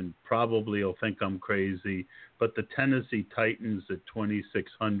of, and probably will think I'm crazy, but the Tennessee Titans at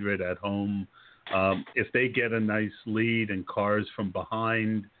 2,600 at home. If they get a nice lead and cars from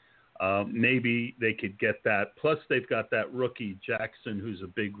behind, maybe they could get that. Plus, they've got that rookie Jackson, who's a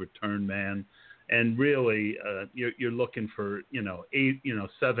big return man. And really, you're looking for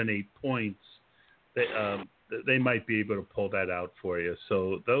 7, 8 points. They might be able to pull that out for you.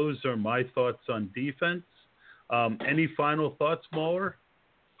 So those are my thoughts on defense. Any final thoughts, Mauler?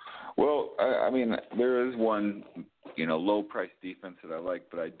 Well, I mean, there is one, low-price defense that I like,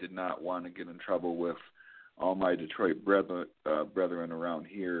 but I did not want to get in trouble with all my Detroit brethren around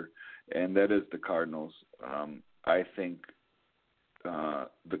here, and that is the Cardinals. I think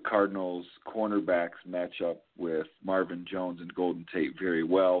the Cardinals' cornerbacks match up with Marvin Jones and Golden Tate very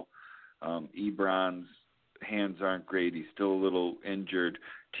well. Ebron's hands aren't great. He's still a little injured.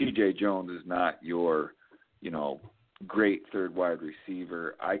 T.J. Jones is not your great third wide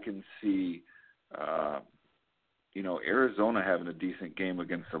receiver. I can see, Arizona having a decent game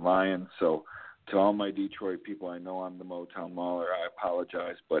against the Lions. So to all my Detroit people, I know I'm the Motown Mauler. I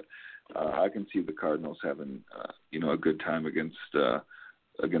apologize, but I can see the Cardinals having, a good time against the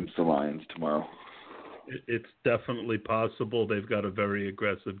Lions tomorrow. It's definitely possible. They've got a very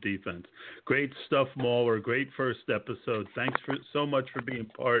aggressive defense. Great stuff, Mauler. Great first episode. Thanks so much for being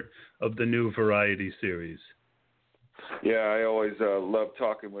part of the new Variety series. Yeah, I always love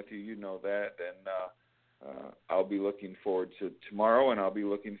talking with you. You know that. And I'll be looking forward to tomorrow, and I'll be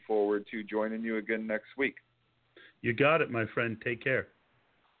looking forward to joining you again next week. You got it, my friend. Take care.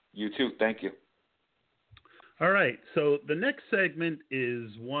 You too. Thank you. All right, so the next segment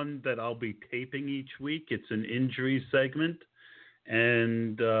is one that I'll be taping each week. It's an injury segment,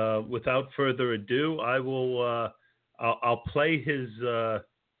 and without further ado, I'll play his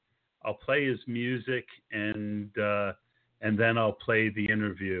music, and then I'll play the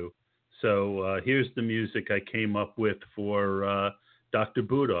interview. So here's the music I came up with for Dr.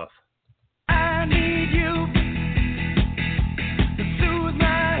 Budoff. I need you.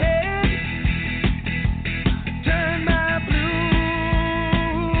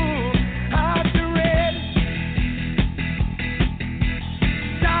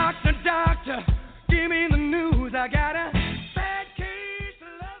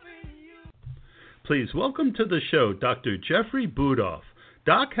 Please welcome to the show, Dr. Jeffrey Budoff.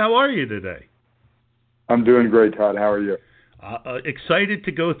 Doc, how are you today? I'm doing great, Todd. How are you? Excited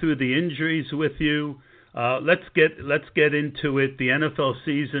to go through the injuries with you. Let's get into it. The NFL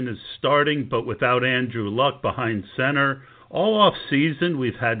season is starting, but without Andrew Luck behind center. All off season,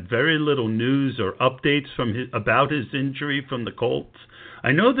 we've had very little news or updates about his injury from the Colts.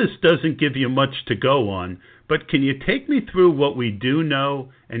 I know this doesn't give you much to go on, but can you take me through what we do know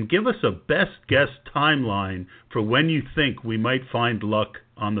and give us a best guess timeline for when you think we might find Luck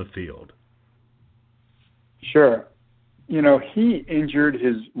on the field? Sure. He injured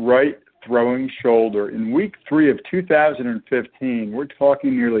his right throwing shoulder in week 3 of 2015. We're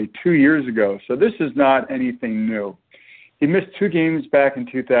talking nearly 2 years ago, so this is not anything new. He missed 2 games back in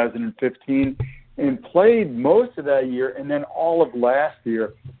 2015 and played most of that year and then all of last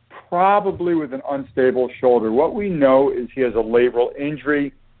year, probably with an unstable shoulder. What we know is he has a labral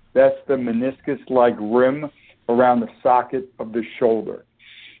injury. That's the meniscus-like rim around the socket of the shoulder.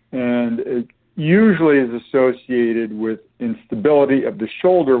 And it usually is associated with instability of the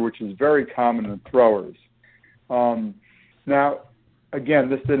shoulder, which is very common in throwers. Now, again,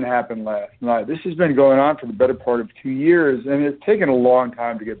 this didn't happen last night. This has been going on for the better part of 2 years, and it's taken a long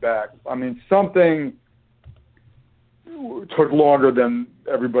time to get back. I mean, something took longer than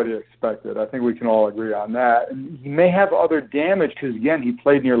everybody expected. I think we can all agree on that. And he may have other damage because, again, he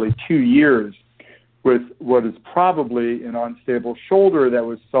played nearly 2 years with what is probably an unstable shoulder that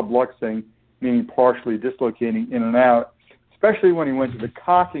was subluxing, meaning partially dislocating in and out, especially when he went to the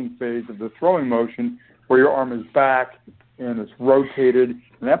cocking phase of the throwing motion where your arm is back and it's rotated,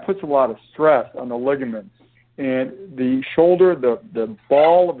 and that puts a lot of stress on the ligaments. And the shoulder, the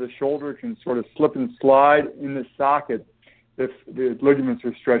ball of the shoulder can sort of slip and slide in the socket if the ligaments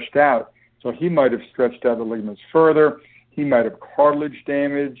are stretched out. So he might have stretched out the ligaments further. He might have cartilage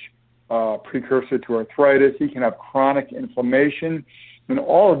damage, precursor to arthritis. He can have chronic inflammation. And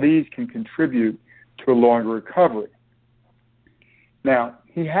all of these can contribute to a longer recovery. Now,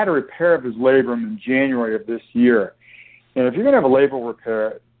 he had a repair of his labrum in January of this year. And if you're going to have a labral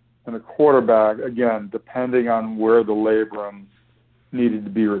repair in a quarterback, again, depending on where the labrum needed to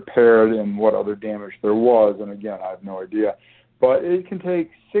be repaired and what other damage there was, and again, I have no idea, but it can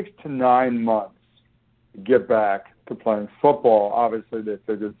take 6 to 9 months to get back to playing football. Obviously, they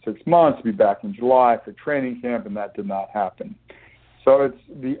figured 6 months to be back in July for training camp, and that did not happen. So it's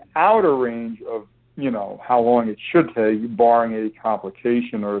the outer range of, how long it should take, barring a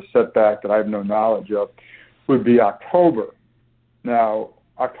complication or a setback that I have no knowledge of, would be October. Now,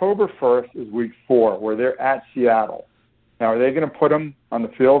 October 1st is week 4, where they're at Seattle. Now, are they going to put him on the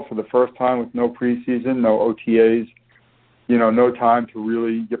field for the first time with no preseason, no OTAs, no time to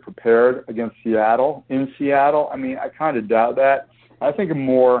really get prepared against Seattle, in Seattle? I mean, I kind of doubt that. I think a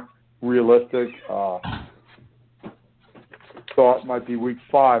more realistic thought might be week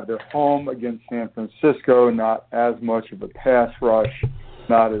 5. They're home against San Francisco, not as much of a pass rush,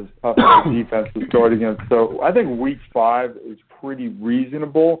 not as tough of a defense to start against. So I think week 5 is pretty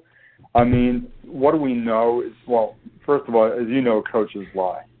reasonable. I mean, what do we know is, well, first of all, as you know, coaches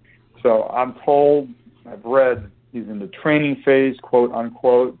lie. So I'm told, I've read, he's in the training phase, quote,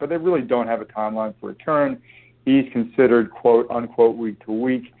 unquote, but they really don't have a timeline for return. He's considered, quote, unquote, week to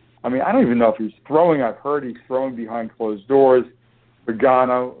week. I mean, I don't even know if he's throwing. I've heard he's throwing behind closed doors.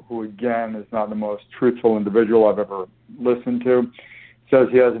 Pagano, who, again, is not the most truthful individual I've ever listened to, says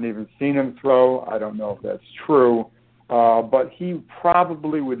he hasn't even seen him throw. I don't know if that's true. But he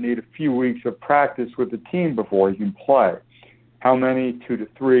probably would need a few weeks of practice with the team before he can play. How many? 2 to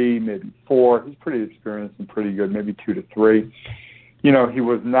 3, maybe 4. He's pretty experienced and pretty good, maybe 2 to 3. He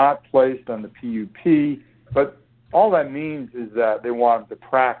was not placed on the PUP, but all that means is that they want him to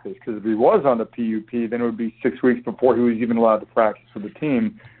practice, because if he was on the PUP, then it would be 6 weeks before he was even allowed to practice for the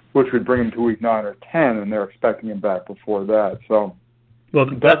team, which would bring him to week 9 or 10, and they're expecting him back before that. So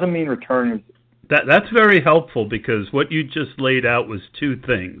it doesn't mean return is... That's very helpful, because what you just laid out was 2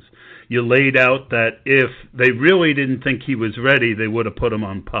 things. You laid out that if they really didn't think he was ready, they would have put him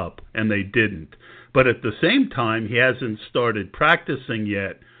on PUP, and they didn't. But at the same time, he hasn't started practicing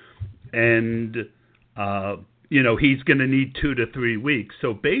yet, and he's going to need 2 to 3 weeks.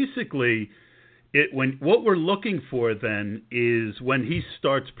 So basically, what we're looking for then is when he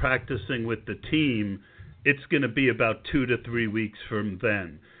starts practicing with the team, it's going to be about 2 to 3 weeks from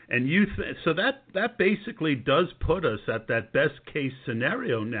then. And so that basically does put us at that best case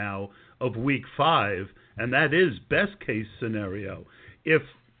scenario now of week 5, and that is best case scenario. If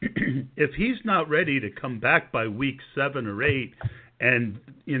he's not ready to come back by week 7 or 8, and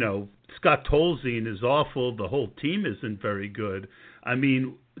Scott Tolzien is awful, the whole team isn't very good, I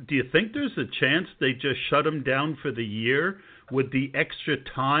mean, do you think there's a chance they just shut him down for the year with the extra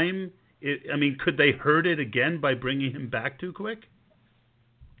time? Could they hurt it again by bringing him back too quick?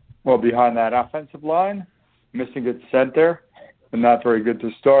 Well, behind that offensive line, missing at center, and not very good to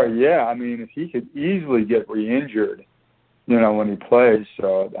start. Yeah, I mean, if he could easily get re-injured, when he plays.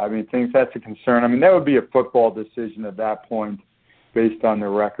 So, I think that's a concern. That would be a football decision at that point based on the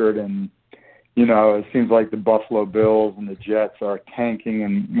record. And, it seems like the Buffalo Bills and the Jets are tanking,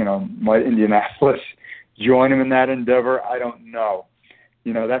 and, might Indianapolis join him in that endeavor? I don't know.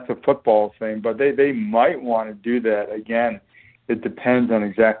 That's a football thing, but they might want to do that. Again, it depends on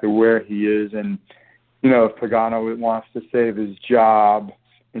exactly where he is. And, if Pagano wants to save his job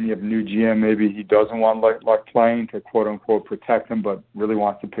and you have a new GM, maybe he doesn't want Luck playing to, quote-unquote, protect him, but really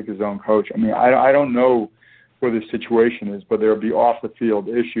wants to pick his own coach. I don't know where the situation is, but there will be off-the-field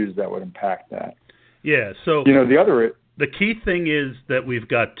issues that would impact that. Yeah, so the key thing is that we've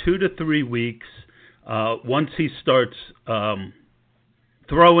got 2 to 3 weeks once he starts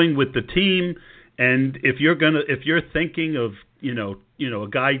throwing with the team. And if you're thinking of a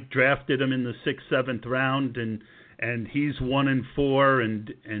guy drafted him in the 6th, 7th round, and he's 1-4,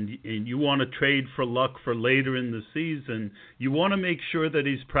 and you want to trade for Luck for later in the season, you want to make sure that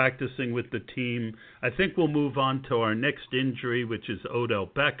he's practicing with the team. I think we'll move on to our next injury, which is Odell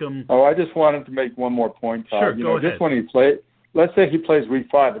Beckham. Oh, I just wanted to make one more point, Todd. Sure, go ahead. Just when he played, let's say he plays week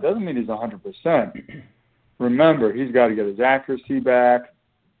 5, it doesn't mean he's 100%. Remember, he's got to get his accuracy back.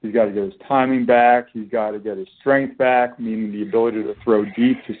 He's got to get his timing back. He's got to get his strength back, meaning the ability to throw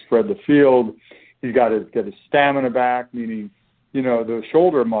deep to spread the field. He's got to get his stamina back, meaning, the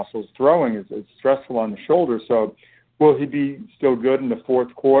shoulder muscles throwing is stressful on the shoulder. So will he be still good in the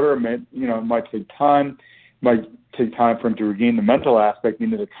fourth quarter? It might take time. Might take time for him to regain the mental aspect,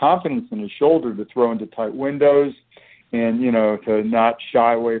 meaning the confidence in his shoulder to throw into tight windows and, to not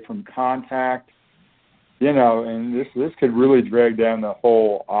shy away from contact. And this could really drag down the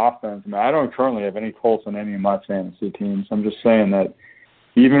whole offense. I don't currently have any Colts on any of my fantasy teams. I'm just saying that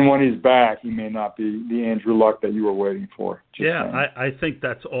even when he's back, he may not be the Andrew Luck that you were waiting for. I think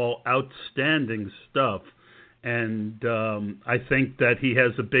that's all outstanding stuff. And I think that he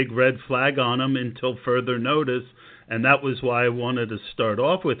has a big red flag on him until further notice. And that was why I wanted to start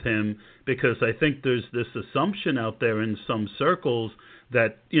off with him, because I think there's this assumption out there in some circles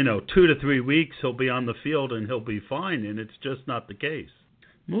that, 2 to 3 weeks he'll be on the field and he'll be fine, and it's just not the case.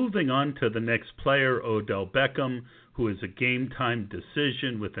 Moving on to the next player, Odell Beckham, who is a game-time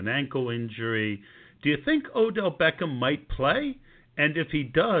decision with an ankle injury. Do you think Odell Beckham might play? And if he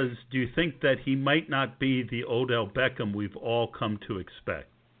does, do you think that he might not be the Odell Beckham we've all come to expect?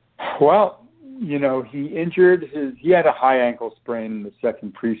 Well, he had a high ankle sprain in the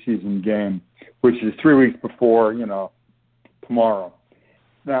second preseason game, which is 3 weeks before, tomorrow.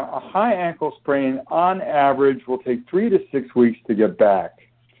 Now, a high ankle sprain, on average, will take 3 to 6 weeks to get back.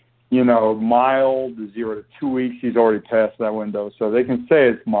 Mild, 0 to 2 weeks, he's already passed that window. So they can say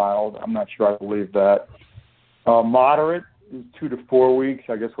it's mild. I'm not sure I believe that. Moderate is 2 to 4 weeks.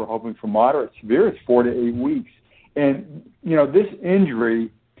 I guess we're hoping for moderate. Severe is 4 to 8 weeks. And, this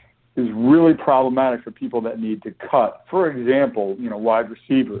injury is really problematic for people that need to cut. For example, wide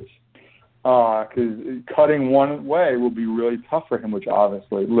receivers. Because cutting one way will be really tough for him, which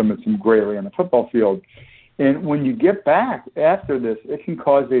obviously limits him greatly on the football field. And when you get back after this, it can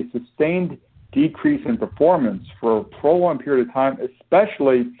cause a sustained decrease in performance for a prolonged period of time,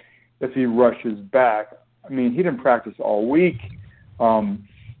 especially if he rushes back. He didn't practice all week, and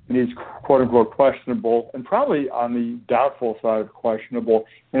he's quote-unquote questionable, and probably on the doubtful side of questionable.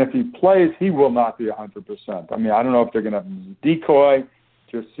 And if he plays, he will not be 100%. I don't know if they're going to have him as a decoy,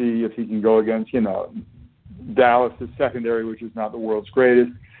 just see if he can go against, Dallas' secondary, which is not the world's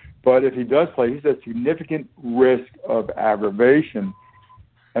greatest. But if he does play, he's at significant risk of aggravation.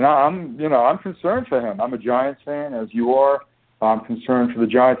 And I'm concerned for him. I'm a Giants fan, as you are. I'm concerned for the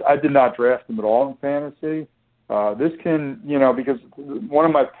Giants. I did not draft him at all in fantasy. This can, because one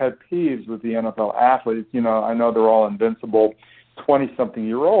of my pet peeves with the NFL athletes, I know they're all invincible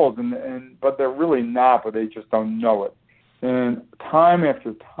 20-something-year-olds, but they're really not, but they just don't know it. And time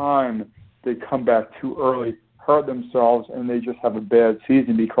after time, they come back too early, hurt themselves, and they just have a bad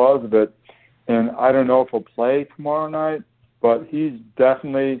season because of it. And I don't know if he'll play tomorrow night, but he's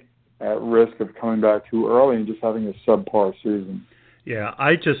definitely at risk of coming back too early and just having a subpar season. Yeah,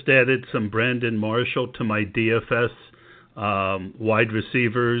 I just added some Brandon Marshall to my DFS wide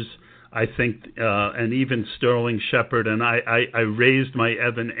receivers. I think, and even Sterling Shepard, and I raised my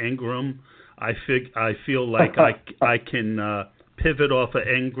Evan Engram. I feel like I can pivot off of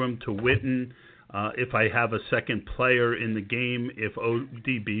Engram to Witten if I have a second player in the game, if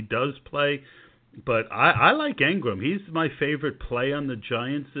ODB does play. But I like Engram. He's my favorite play on the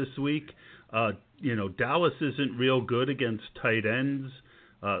Giants this week. Dallas isn't real good against tight ends.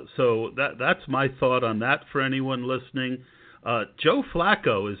 So that's my thought on that for anyone listening. Joe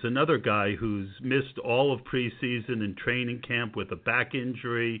Flacco is another guy who's missed all of preseason and training camp with a back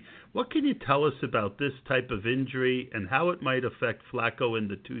injury. What can you tell us about this type of injury and how it might affect Flacco in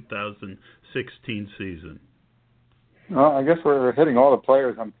the 2016 season? Well, I guess we're hitting all the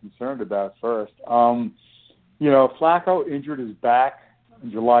players I'm concerned about first. Flacco injured his back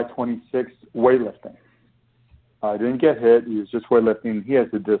on July 26th weightlifting. Didn't get hit. He was just weightlifting. He has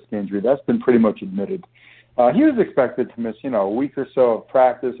a disc injury. That's been pretty much admitted. He was expected to miss, a week or so of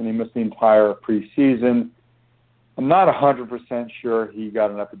practice, and he missed the entire preseason. I'm not 100% sure he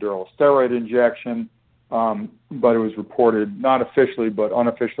got an epidural steroid injection, but it was reported, not officially, but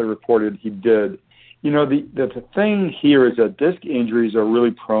unofficially reported he did. The thing here is that disc injuries are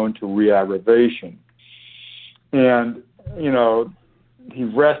really prone to re-aggravation. And, he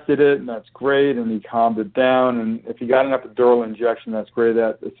rested it, and that's great, and he calmed it down. And if he got an epidural injection, that's great.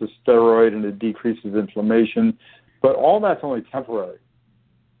 That it's a steroid, and it decreases inflammation. But all that's only temporary.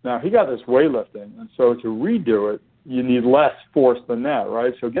 Now, he got this weightlifting, and so to redo it, you need less force than that,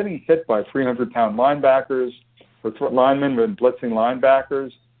 right? So getting hit by 300-pound linebackers or linemen with blitzing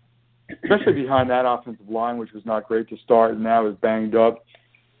linebackers, especially behind that offensive line, which was not great to start and now is banged up,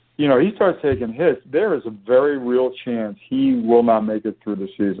 he starts taking hits. There is a very real chance he will not make it through the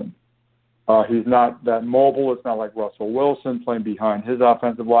season. He's not that mobile. It's not like Russell Wilson playing behind his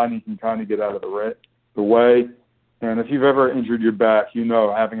offensive line. He can kind of get out of the way. And if you've ever injured your back, you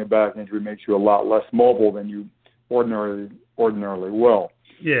know having a back injury makes you a lot less mobile than you ordinarily will.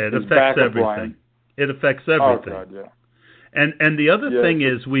 Yeah, it affects everything. It affects everything. Oh, God, yeah. And the other thing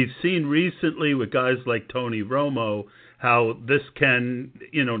is we've seen recently with guys like Tony Romo how this can,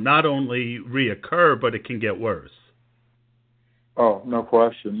 not only reoccur, but it can get worse. Oh, no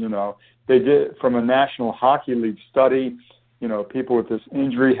question. They did, from a National Hockey League study, people with this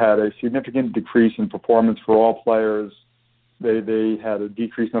injury had a significant decrease in performance for all players. They had a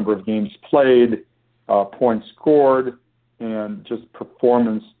decreased number of games played, points scored, and just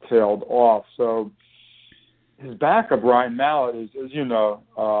performance tailed off. So his backup, Ryan Mallett, is, as you know,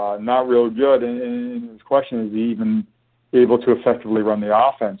 not real good. And his question is he even able to effectively run the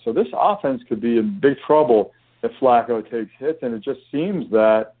offense? So this offense could be in big trouble if Flacco takes hits. And it just seems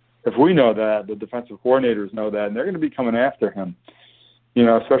that if we know that, the defensive coordinators know that, and they're going to be coming after him.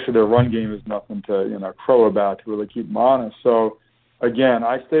 Especially their run game is nothing to, crow about to really keep him honest. So, again,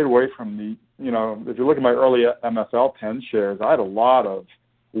 I stayed away from the, if you look at my early MFL 10 shares, I had a lot of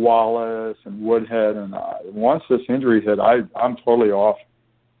Wallace and Woodhead, and once this injury hit, I'm totally off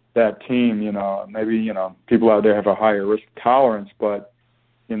that team. Maybe people out there have a higher risk tolerance, but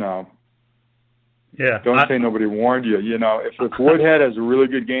don't say nobody warned you. If Woodhead has a really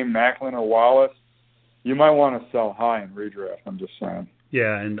good game, Macklin or Wallace, you might want to sell high in redraft. I'm just saying.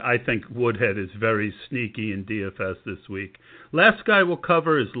 Yeah, and I think Woodhead is very sneaky in DFS this week. Last guy we'll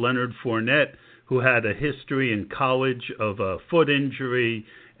cover is Leonard Fournette, who had a history in college of a foot injury,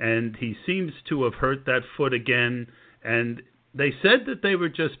 and he seems to have hurt that foot again. And they said that they were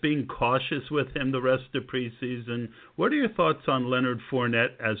just being cautious with him the rest of preseason. What are your thoughts on Leonard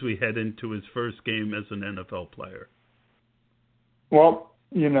Fournette as we head into his first game as an NFL player? Well,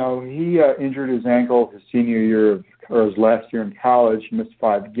 he injured his ankle his senior year or his last year in college. He missed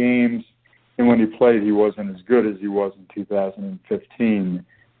 5 games, and when he played, he wasn't as good as he was in 2015.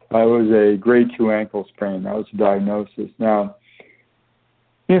 It was a grade 2 ankle sprain. That was the diagnosis. Now,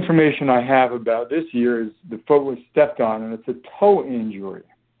 the information I have about this year is the foot was stepped on, and it's a toe injury,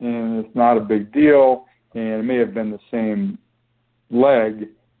 and it's not a big deal, and it may have been the same leg,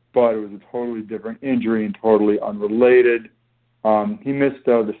 but it was a totally different injury and totally unrelated. He missed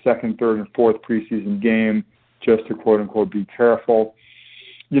the second, third, and fourth preseason game just to, quote-unquote, be careful.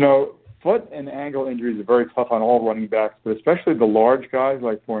 Foot and ankle injuries are very tough on all running backs, but especially the large guys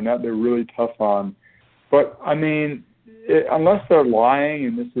like Fournette, they're really tough on. But, unless they're lying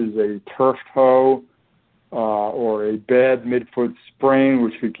and this is a turf toe or a bad midfoot sprain,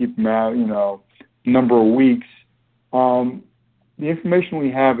 which could keep them out, a number of weeks, the information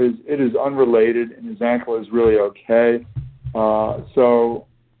we have is it is unrelated and his ankle is really okay. I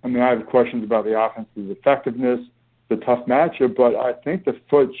have questions about the offense's effectiveness, the tough matchup, but I think the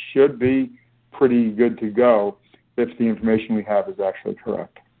foot should be pretty good to go if the information we have is actually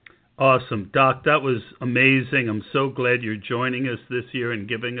correct. Awesome. Doc, that was amazing. I'm so glad you're joining us this year and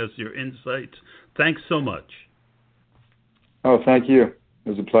giving us your insights. Thanks so much. Oh, thank you. It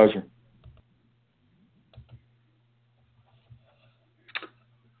was a pleasure.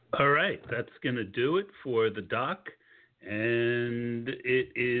 All right. That's going to do it for the Doc. And it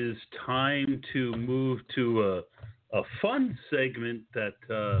is time to move to a fun segment that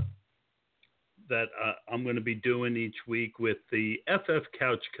I'm going to be doing each week with the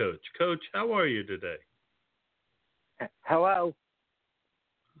FFCouchcoach. Coach, how are you today? Hello.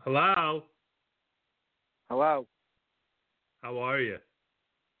 Hello. Hello. How are you?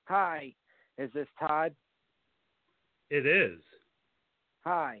 Hi. Is this Todd? It is.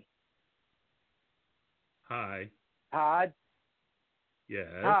 Hi. Hi. Todd? Yes.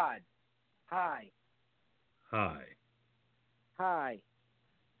 Todd. Hi. Hi. Hi.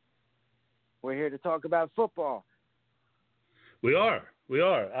 We're here to talk about football. We are,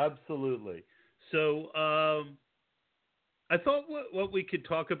 absolutely. So I thought what we could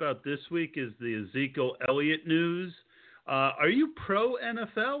talk about this week is the Ezekiel Elliott news. Are you pro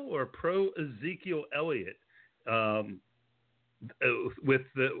NFL or pro Ezekiel Elliott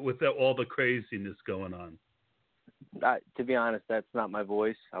with all the craziness going on? To be honest, that's not my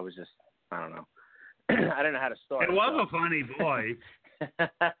voice. I don't know. I don't know how to start. It was a funny voice.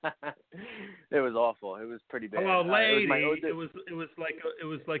 It was awful. It was pretty bad. Hello, lady. It was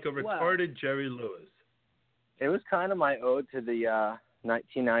like a retarded Jerry Lewis. It was kind of my ode to the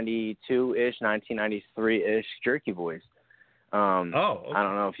 1992-ish, 1993-ish jerky voice. Okay. I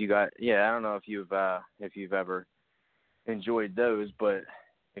don't know if you got. Yeah, I don't know if you've ever enjoyed those, but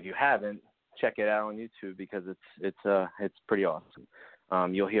if you haven't, check it out on YouTube because it's pretty awesome.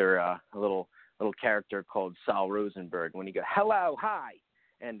 you'll hear a little character called Sal Rosenberg when he goes, "Hello, hi,"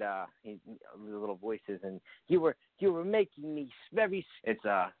 and the little voices, and you were making me very. It's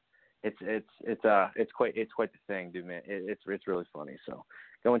quite the thing, dude, man. It's really funny. So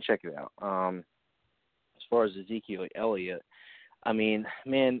go and check it out. As far as Ezekiel Elliott, I mean,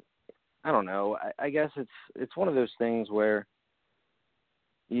 man, I don't know. I guess it's one of those things where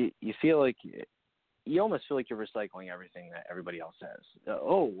you feel like you almost feel like you're recycling everything that everybody else says. I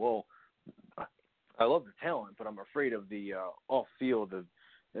love the talent, but I'm afraid of the off-field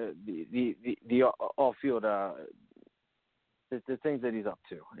the off-field the things that he's up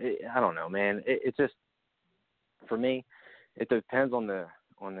to. I don't know, man. It's just, for me, it depends on the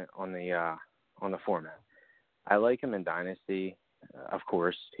format. I like him in Dynasty. Of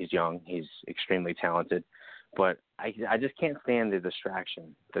course, he's young. He's extremely talented. But I just can't stand the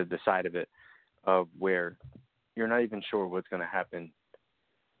distraction, the side of it, of where you're not even sure what's going to happen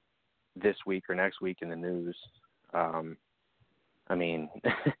this week or next week in the news. I mean,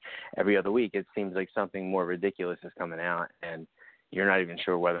 every other week it seems like something more ridiculous is coming out, and you're not even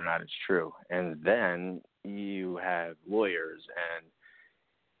sure whether or not it's true. And then you have lawyers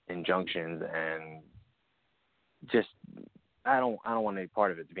and injunctions, and just I don't want any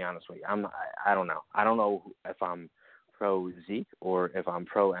part of it, to be honest with you. I don't know. I don't know if I'm pro Zeke or if I'm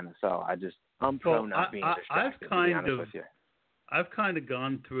pro NFL. I'm pro not being distracted. I've kind of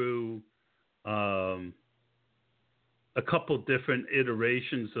gone through a couple different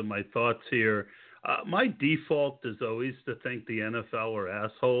iterations of my thoughts here. My default is always to think the NFL are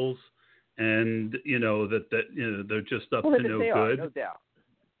assholes, and that they're just up to no good. No doubt.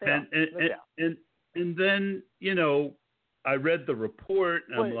 And then I read the report,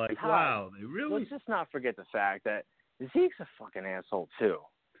 and I'm like, wow, they really. Let's just not forget the fact that Zeke's a fucking asshole too.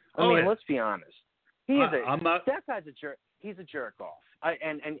 I mean, let's be honest. That guy's a jerk. He's a jerk off.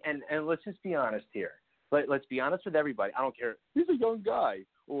 And let's just be honest here. Let's be honest with everybody. I don't care. He's a young guy,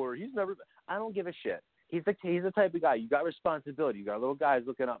 or he's never. I don't give a shit. He's the type of guy. You got responsibility. You got little guys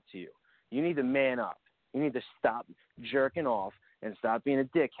looking up to you. You need to man up. You need to stop jerking off and stop being a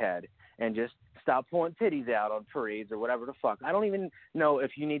dickhead and just stop pulling titties out on parades or whatever the fuck. I don't even know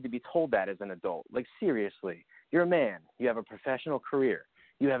if you need to be told that as an adult. Like, seriously, you're a man. You have a professional career.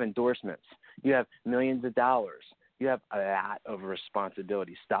 You have endorsements. You have millions of dollars. You have a lot of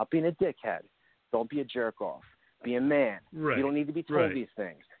responsibility. Stop being a dickhead. Don't be a jerk off. Be a man. Right. You don't need to be told these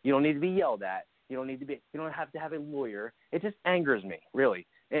things. You don't need to be yelled at. You don't have to have a lawyer. It just angers me, really.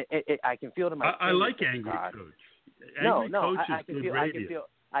 I can feel it in my. I like Angry Coach.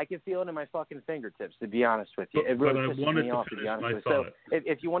 I can feel it in my fucking fingertips, to be honest with you. It really pisses me off, to be honest with you. So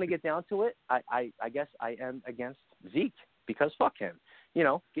if you want to get down to it, I guess I am against Zeke, because fuck him.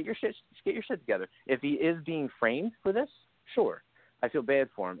 Get your shit together. If he is being framed for this, sure, I feel bad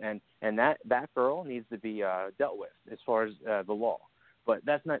for him, and that girl needs to be dealt with as far as the law. But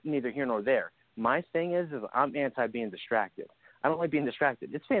that's not neither here nor there. My thing is I'm anti being distracted. I don't like being distracted.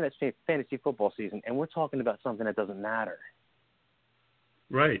 It's fantasy football season, and we're talking about something that doesn't matter.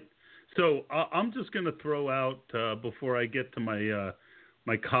 Right. So I'm just going to throw out before I get to my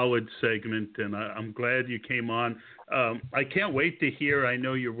college segment, and I'm glad you came on. I can't wait to hear. I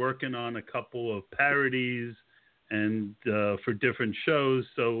know you're working on a couple of parodies and for different shows.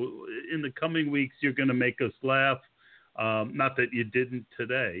 So in the coming weeks, you're going to make us laugh. Not that you didn't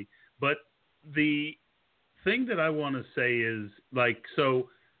today, but the thing that I want to say is, so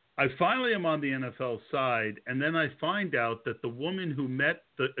I finally am on the NFL side, and then I find out that the woman who met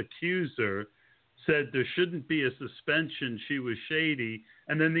the accuser said there shouldn't be a suspension. She was shady,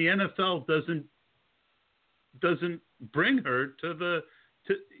 and then the NFL doesn't bring her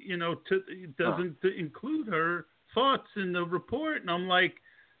doesn't include her thoughts in the report, and I'm like,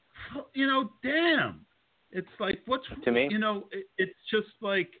 damn. It's like, what's to me? It's just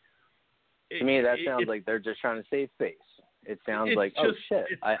like. To me, that sounds like they're just trying to save face. It sounds like, oh shit,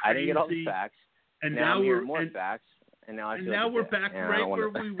 I didn't get all the facts, and now I'm hearing more facts, and now I feel. And now we're back right where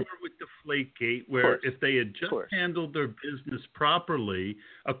we were with Deflategate, where if they had just handled their business properly,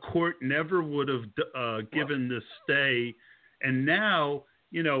 a court never would have given this stay. And now,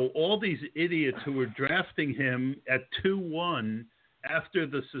 all these idiots who were drafting him at 2-1 after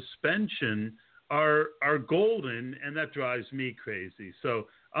the suspension are golden, and that drives me crazy. So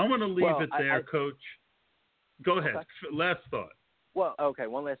I'm going to leave it there, Coach. Go ahead. Okay. Last thought. Well, okay,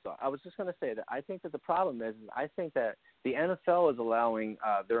 one last thought. I was just going to say that I think that the problem is I think that the NFL is allowing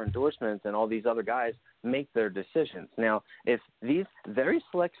their endorsements and all these other guys make their decisions. Now, if these very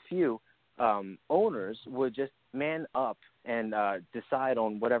select few owners would just man up and decide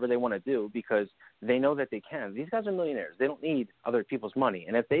on whatever they want to do because they know that they can. These guys are millionaires. They don't need other people's money.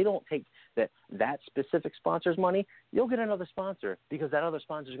 And if they don't take that specific sponsor's money, you'll get another sponsor because that other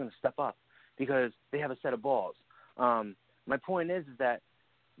sponsor is going to step up because they have a set of balls. My point is that,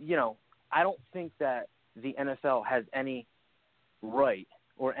 I don't think that the NFL has any right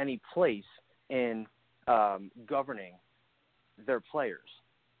or any place in governing their players.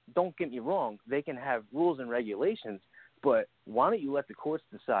 Don't get me wrong. They can have rules and regulations, but why don't you let the courts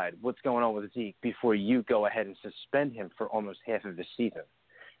decide what's going on with Zeke before you go ahead and suspend him for almost half of the season?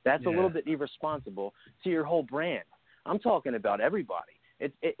 That's a little bit irresponsible to your whole brand. I'm talking about everybody.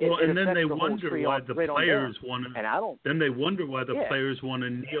 And then they wonder why the players want to. Then they wonder why the players want to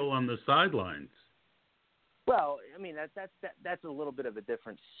kneel on the sidelines. Well, I mean that's a little bit of a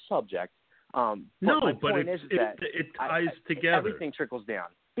different subject. But it ties together. Everything trickles down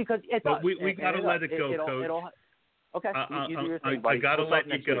because it but does. We got to let it go, Coach. Okay, you do your thing, buddy. I got to let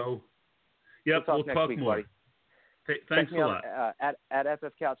you go. Yep, we'll talk week, more. Thanks a lot. At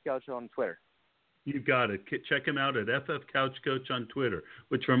FFCouchcoach on Twitter. You got it. Check him out at FFCouchcoach on Twitter,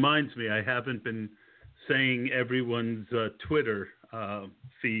 which reminds me I haven't been saying everyone's Twitter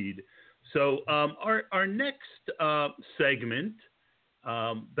feed. So our next segment,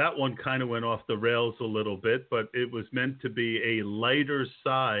 that one kind of went off the rails a little bit, but it was meant to be a lighter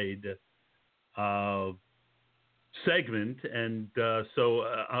side segment, and so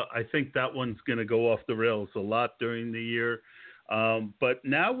I think that one's going to go off the rails a lot during the year. But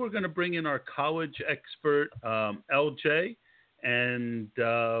now we're going to bring in our college expert, LJ, and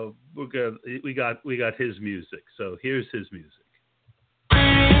we got his music. So here's his music.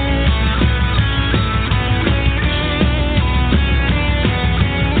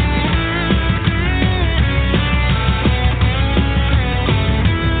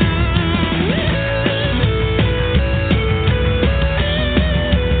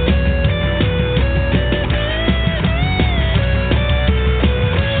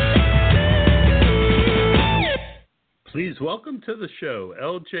 Please welcome to the show,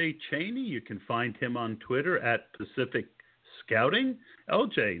 LJ Chaney. You can find him on Twitter at Pacific Scouting.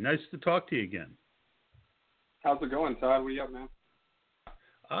 LJ, nice to talk to you again. How's it going, Todd? What are you up, man?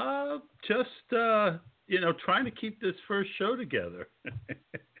 Just trying to keep this first show together.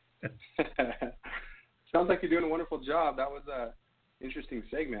 Sounds like you're doing a wonderful job. That was an interesting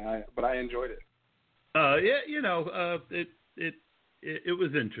segment, but I enjoyed it. It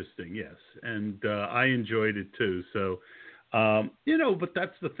was interesting, yes, and I enjoyed it too. So, but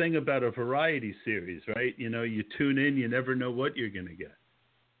that's the thing about a variety series, right? You tune in, you never know what you're going to get.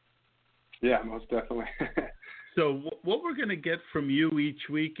 Yeah, most definitely. So what we're going to get from you each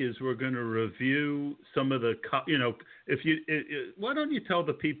week is we're going to review some of the, why don't you tell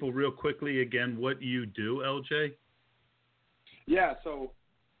the people real quickly again what you do, LJ? Yeah, so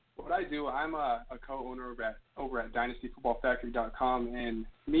what I do, I'm a co-owner over at dynastyfootballfactory.com, and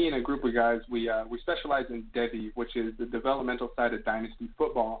me and a group of guys, we specialize in Devi, which is the developmental side of Dynasty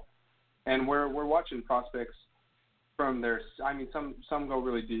football, and we're watching prospects from some go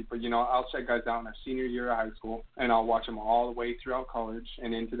really deep, but I'll check guys out in their senior year of high school, and I'll watch them all the way throughout college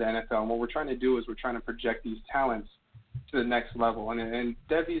and into the NFL. And what we're trying to do is we're trying to project these talents to the next level, and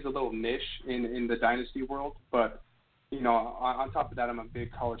Devi is a little niche in the Dynasty world, but on top of that, I'm a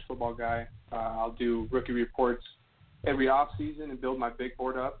big college football guy. I'll do rookie reports every off season and build my big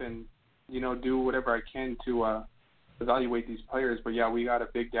board up and, do whatever I can to evaluate these players. But, yeah, we got a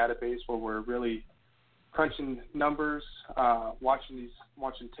big database where we're really crunching numbers, watching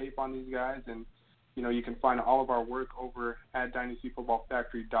tape on these guys. And, you can find all of our work over at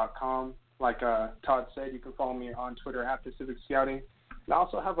dynastyfootballfactory.com. Like Todd said, you can follow me on Twitter at Pacific Scouting. And I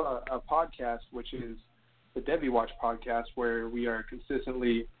also have a podcast, which is the Devi Watch podcast, where we are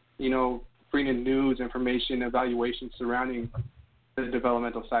consistently, bringing news, information, evaluations surrounding the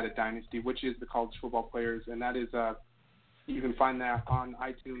developmental side of Dynasty, which is the college football players. And that is, you can find that on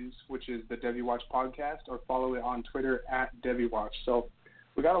iTunes, which is the Devi Watch podcast, or follow it on Twitter at Devi Watch. So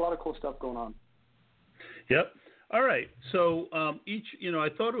we got a lot of cool stuff going on. Yep. All right. So I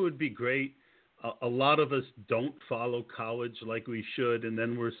thought it would be great. A lot of us don't follow college like we should, and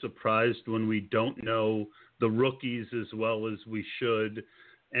then we're surprised when we don't know the rookies as well as we should.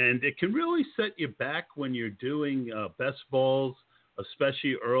 And it can really set you back when you're doing best balls,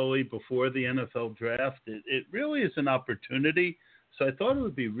 especially early before the NFL draft. It really is an opportunity. So I thought it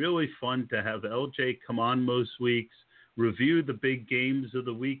would be really fun to have LJ come on most weeks, review the big games of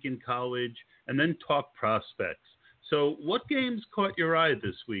the week in college, and then talk prospects. So what games caught your eye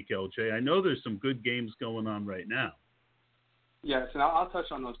this week, LJ? I know there's some good games going on right now. Yes, and I'll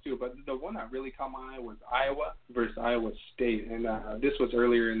touch on those too. But the one that really caught my eye was Iowa versus Iowa State, and this was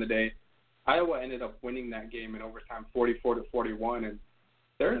earlier in the day. Iowa ended up winning that game in overtime, 44-41, and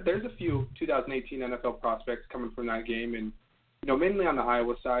there's a few 2018 NFL prospects coming from that game, and mainly on the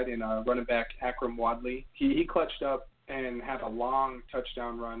Iowa side. And running back Akram Wadley, he clutched up and had a long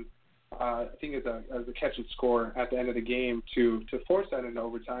touchdown run. I think as a catch and score at the end of the game to force that into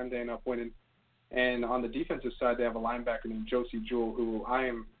overtime. They end up winning. And on the defensive side, they have a linebacker named Josie Jewell, who I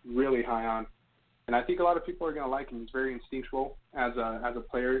am really high on. And I think a lot of people are going to like him. He's very instinctual as a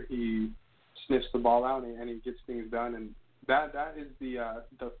player. He sniffs the ball out and he gets things done. And that is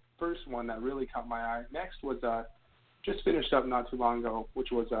the first one that really caught my eye. Next was just finished up not too long ago, which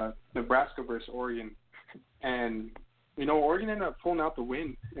was Nebraska versus Oregon. And Oregon ended up pulling out the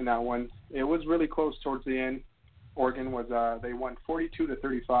win in that one. It was really close towards the end. Oregon was they won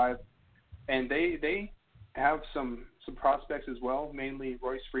 42-35. And they have some prospects as well, mainly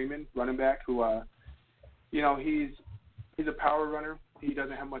Royce Freeman, running back, who he's a power runner. He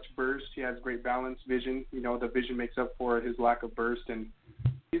doesn't have much burst. He has great balance, vision. The vision makes up for his lack of burst, and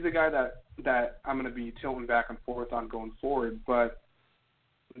he's a guy that I'm going to be tilting back and forth on going forward. But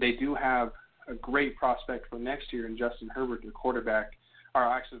they do have a great prospect for next year in Justin Herbert, their quarterback, or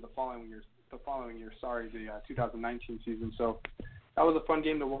actually the following year, the 2019 season. So that was a fun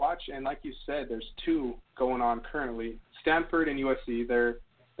game to watch, and like you said, there's two going on currently. Stanford and USC, they're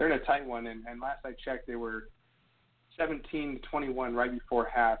in a tight one, and last I checked, they were 17-21 right before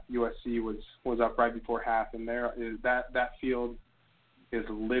half. USC was up right before half, and there is that field is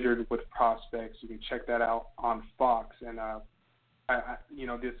littered with prospects. You can check that out on Fox, and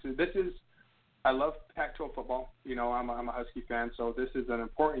this is I love Pac-12 football. I'm a Husky fan, so this is an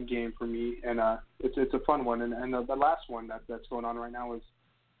important game for me, and it's a fun one. And the last one that's going on right now is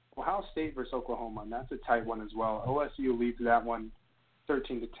Ohio State versus Oklahoma, and that's a tight one as well. OSU leads that one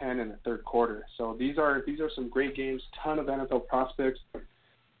 13-10 in the third quarter. So these are some great games, ton of NFL prospects.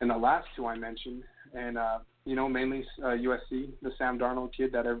 And the last two I mentioned, and mainly USC, the Sam Darnold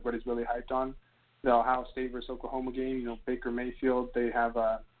kid that everybody's really hyped on. The Ohio State versus Oklahoma game, Baker Mayfield, they have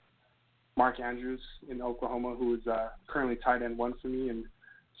Mark Andrews in Oklahoma, who is currently tight end one for me, and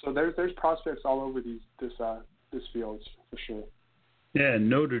so there's prospects all over this field for sure. Yeah,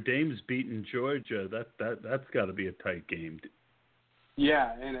 Notre Dame's beating Georgia. That's got to be a tight game.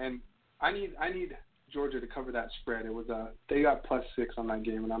 Yeah, and I need Georgia to cover that spread. It was they got +6 on that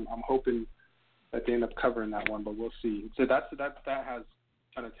game, and I'm hoping that they end up covering that one, but we'll see. So that has a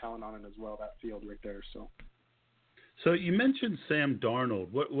ton of talent on it as well. That field right there. So you mentioned Sam Darnold.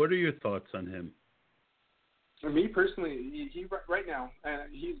 What are your thoughts on him? For me personally, he right now,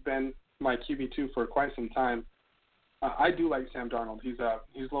 he's been my QB2 for quite some time. I do like Sam Darnold. He's a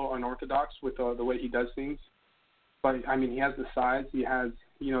little unorthodox with the way he does things, but I mean he has the size. He has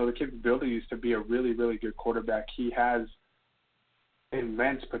the capabilities to be a really really good quarterback. He has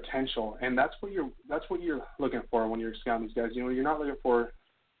immense potential, and that's what you're looking for when you're scouting these guys. You're not looking for.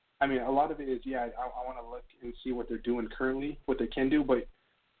 I mean, a lot of it is, I want to look and see what they're doing currently, what they can do, but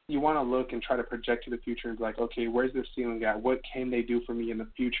you want to look and try to project to the future and be like, okay, where's their ceiling at? What can they do for me in the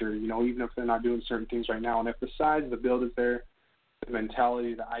future, even if they're not doing certain things right now? And if the size, the build is there, the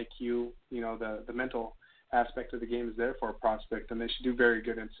mentality, the IQ, the mental aspect of the game is there for a prospect, then they should do very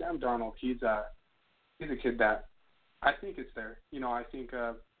good. And Sam Darnold, he's a kid that I think is there. I think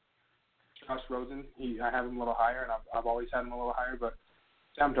Josh Rosen, I have him a little higher, and I've always had him a little higher, but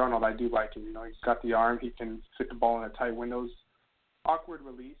Sam Darnold, I do like him. He's got the arm. He can fit the ball in a tight windows. Awkward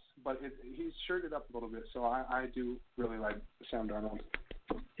release, but he's shirted up a little bit. So I do really like Sam Darnold.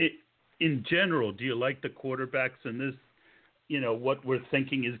 In general, do you like the quarterbacks in this, what we're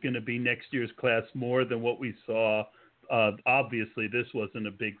thinking is going to be next year's class more than what we saw? Obviously, this wasn't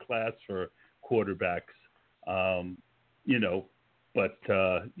a big class for quarterbacks, but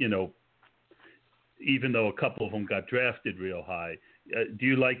even though a couple of them got drafted real high. Do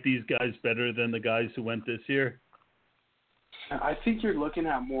you like these guys better than the guys who went this year? I think you're looking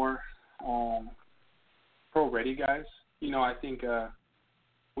at more pro-ready guys. I think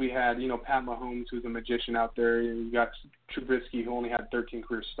we had, Pat Mahomes, who's a magician out there. You got Trubisky, who only had 13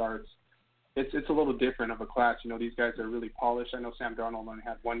 career starts. It's a little different of a class. These guys are really polished. I know Sam Darnold only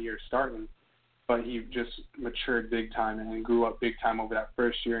had 1 year starting, but he just matured big time and grew up big time over that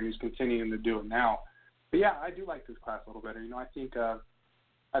first year, and he's continuing to do it now. But yeah, I do like this class a little better. I think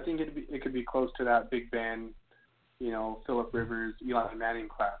it could be close to that Big Ben, Phillip Rivers, Eli Manning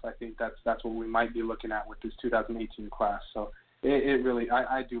class. I think that's what we might be looking at with this 2018 class. So it really,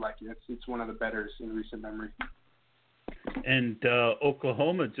 I do like it. It's one of the betters in recent memory. And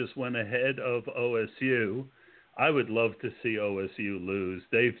Oklahoma just went ahead of OSU. I would love to see OSU lose.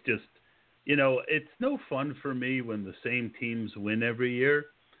 They've just, it's no fun for me when the same teams win every year.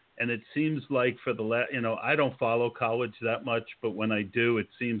 And it seems like for the I don't follow college that much, but when I do, it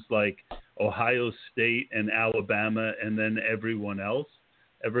seems like Ohio State and Alabama and then everyone else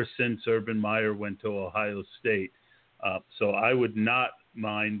ever since Urban Meyer went to Ohio State. So I would not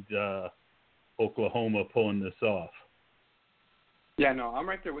mind Oklahoma pulling this off. Yeah, no, I'm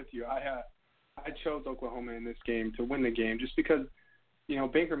right there with you. I chose Oklahoma in this game to win the game just because,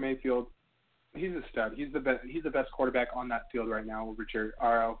 Baker Mayfield, he's a stud. He's the best quarterback on that field right now over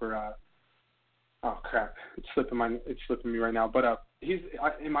oh crap, it's slipping me right now. But he's,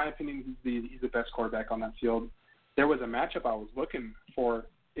 in my opinion, he's the best quarterback on that field. There was a matchup I was looking for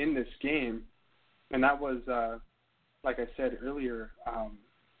in this game, and that was, like I said earlier,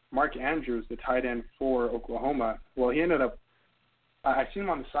 Mark Andrews, the tight end for Oklahoma. Well, he ended up. I seen him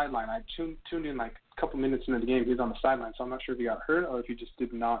on the sideline. I tuned in like a couple minutes into the game. He was on the sideline, so I'm not sure if he got hurt or if he just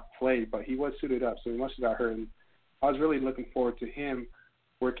did not play. But he was suited up, so he must have got hurt. And I was really looking forward to him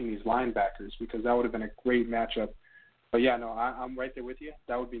working these linebackers because that would have been a great matchup. But yeah, no, I'm right there with you.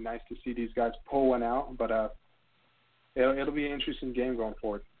 That would be nice to see these guys pull one out. But it'll be an interesting game going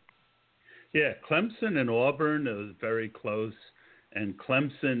forward. Yeah, Clemson and Auburn is very close, and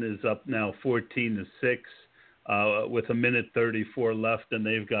Clemson is up now 14-6. With 1:34 left, and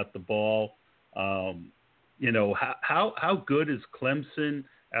they've got the ball. How good is Clemson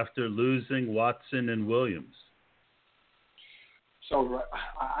after losing Watson and Williams? So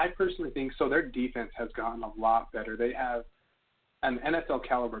I personally think so. Their defense has gotten a lot better. They have an NFL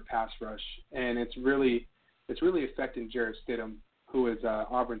caliber pass rush, and it's really affecting Jarrett Stidham, who is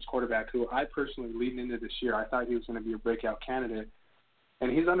Auburn's quarterback. Who I personally, leading into this year, I thought he was going to be a breakout candidate.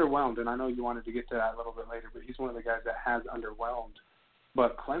 And he's underwhelmed, and I know you wanted to get to that a little bit later, but he's one of the guys that has underwhelmed.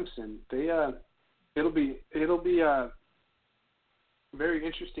 But Clemson, it'll be very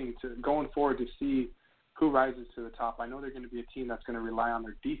interesting to going forward to see who rises to the top. I know they're going to be a team that's going to rely on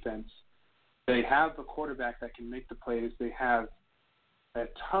their defense. They have a quarterback that can make the plays. They have a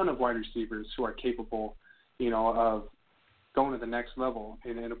ton of wide receivers who are capable, of going to the next level,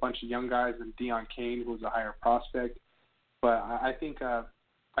 and a bunch of young guys, and Deion Kane, who's a higher prospect. But I think they're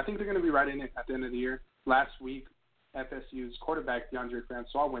going to be right in it at the end of the year. Last week, FSU's quarterback, DeAndre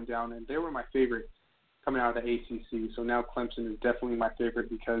Francois, went down, and they were my favorite coming out of the ACC. So now Clemson is definitely my favorite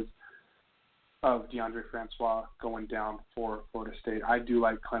because of DeAndre Francois going down for Florida State. I do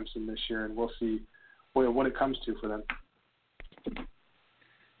like Clemson this year, and we'll see what it comes to for them.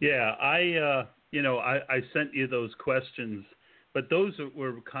 Yeah, I sent you those questions, but those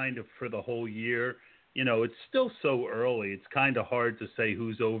were kind of for the whole year. It's still so early. It's kind of hard to say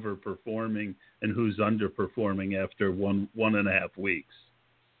who's overperforming and who's underperforming after one and a half weeks.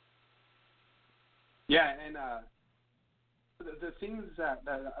 Yeah, and the things that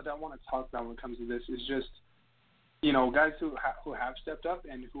I want to talk about when it comes to this is just, guys who have stepped up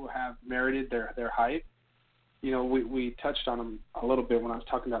and who have merited their hype. We touched on him a little bit when I was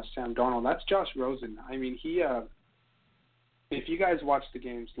talking about Sam Darnold. That's Josh Rosen. I mean, he if you guys watched the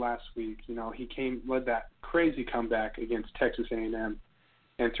games last week, he led that crazy comeback against Texas A&M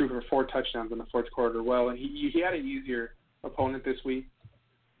and threw for 4 touchdowns in the fourth quarter. Well, he had an easier opponent this week.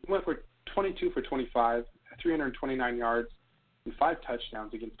 He went for 22 for 25, 329 yards, and 5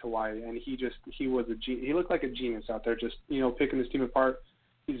 touchdowns against Hawaii. And he looked like a genius out there, just picking his team apart.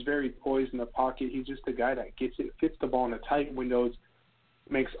 He's very poised in the pocket. He's just a guy that gets it, fits the ball in the tight windows,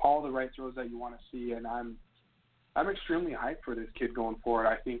 makes all the right throws that you want to see. And I'm extremely hyped for this kid going forward.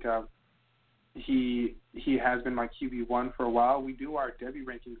 I think he has been my QB1 for a while. We do our Debbie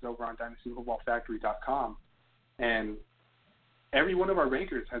rankings over on DynastyFootballFactory.com, and every one of our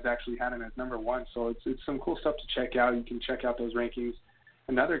rankers has actually had him as number 1. So it's some cool stuff to check out. You can check out those rankings.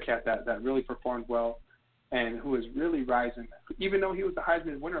 Another cat that really performed well and who is really rising, even though he was the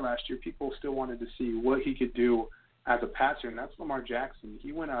Heisman winner last year, people still wanted to see what he could do as a passer, and that's Lamar Jackson.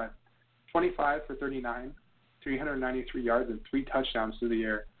 He went 25 for 39. 393 yards and 3 touchdowns through the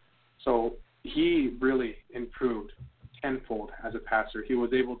air. So he really improved tenfold as a passer. He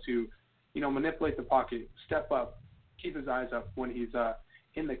was able to, manipulate the pocket, step up, keep his eyes up when he's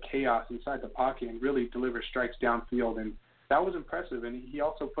in the chaos inside the pocket and really deliver strikes downfield. And that was impressive. And he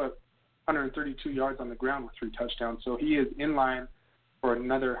also put 132 yards on the ground with 3 touchdowns. So he is in line for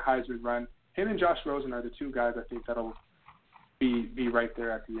another Heisman run. Him and Josh Rosen are the 2 guys I think that'll be right there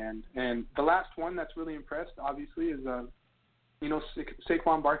at the end. And the last one that's really impressed, obviously, is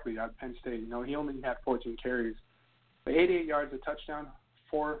Saquon Barkley at Penn State. He only had 14 carries, but 88 yards, a touchdown,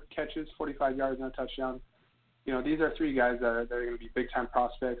 4 catches, 45 yards and a touchdown. These are 3 guys that are going to be big time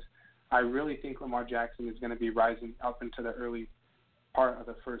prospects. I really think Lamar Jackson is going to be rising up into the early part of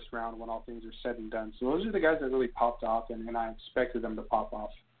the first round when all things are said and done. So those are the guys that really popped off, and I expected them to pop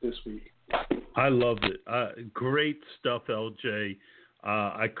off this week. I loved it. Great stuff, LJ.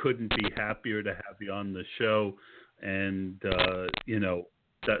 I couldn't be happier to have you on the show, and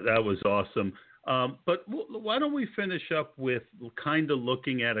that was awesome. But why don't we finish up with kind of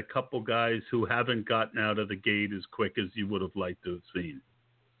looking at a couple guys who haven't gotten out of the gate as quick as you would have liked to have seen.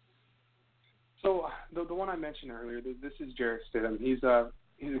 So the one I mentioned earlier, this is Jarrett Stidham. He's a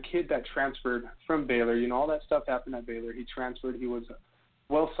kid that transferred from Baylor. All that stuff happened at Baylor. He transferred. He was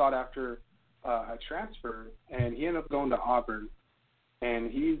well sought after a transfer, and he ended up going to Auburn.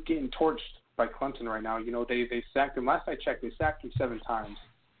 And he's getting torched by Clemson right now. They sacked him. Last I checked, they sacked him 7 times.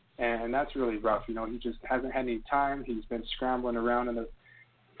 And that's really rough. He just hasn't had any time. He's been scrambling around in the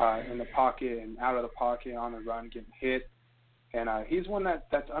pocket and out of the pocket, on the run, getting hit. And he's one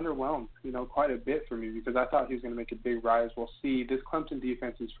that's underwhelmed, quite a bit for me, because I thought he was going to make a big rise. We'll see. This Clemson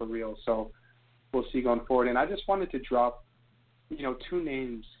defense is for real, so we'll see going forward. And I just wanted to drop, 2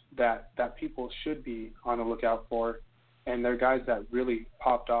 names that people should be on the lookout for, and they're guys that really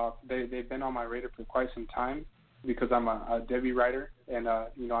popped off. They've been on my radar for quite some time, because I'm a Devy writer, and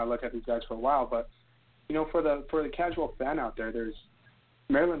I look at these guys for a while. But for the casual fan out there, there's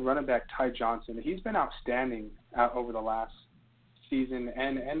Maryland running back Ty Johnson. He's been outstanding over the last season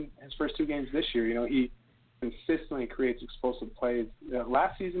and his first 2 games this year. He consistently creates explosive plays.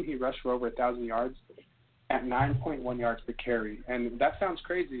 Last season he rushed for over 1,000 yards at 9.1 yards per carry, and that sounds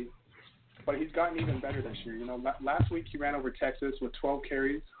crazy, but he's gotten even better this year. Last week he ran over Texas with 12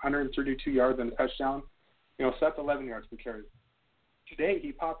 carries, 132 yards and a touchdown. So that's 11 yards per carry. Today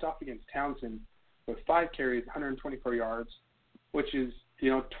he popped off against Townsend with 5 carries, 124 yards, which is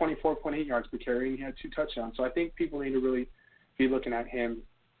 24.8 yards per carry, and he had 2 touchdowns. So I think people need to really be looking at him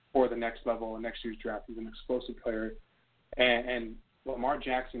for the next level in next year's draft. He's an explosive player. And Lamar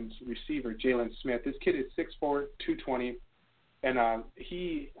Jackson's receiver, Jalen Smith, this kid is 6'4", 220, and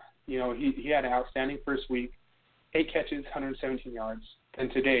he had an outstanding first week, 8 catches, 117 yards,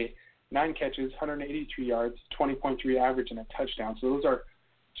 and today 9 catches, 183 yards, 20.3 average, and a touchdown. So those are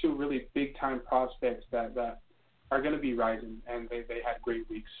 2 really big-time prospects that are going to be rising, and they had great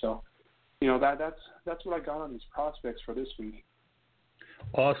weeks. So, that's what I got on these prospects for this week.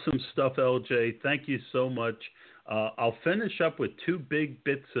 Awesome stuff, LJ. Thank you so much. I'll finish up with 2 big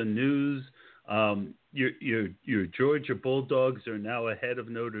bits of news. Your Georgia Bulldogs are now ahead of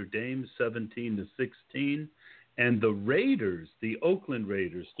Notre Dame, 17-16. And the Raiders, the Oakland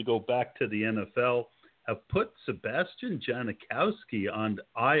Raiders, to go back to the NFL, have put Sebastian Janikowski on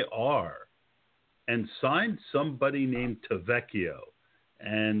IR and signed somebody named Tavecchio.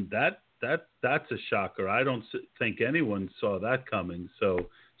 And that's a shocker. I don't think anyone saw that coming. So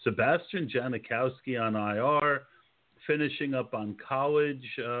Sebastian Janikowski on IR, finishing up on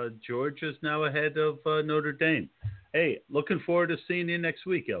college. Georgia's now ahead of Notre Dame. Hey, looking forward to seeing you next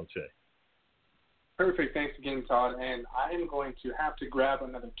week, LJ. Perfect. Thanks again, Todd. And I am going to have to grab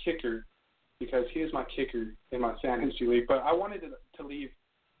another kicker, because he is my kicker in my fantasy league. But I wanted to leave,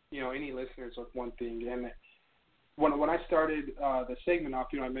 any listeners with one thing. And when I started the segment off,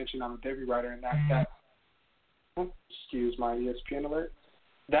 I mentioned I'm a Devy writer, and that excuse my ESPN alert.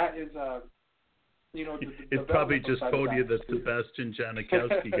 That is, it probably just told you that Sebastian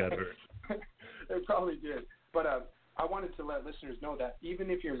Janikowski got hurt. It probably did. But I wanted to let listeners know that even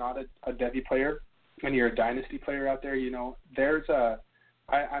if you're not a Devy player and you're a Dynasty player out there, there's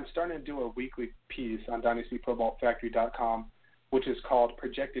I'm starting to do a weekly piece on DynastyFootballFactory.com, which is called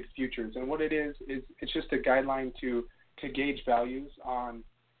Projected Futures. And what it is it's just a guideline to gauge values on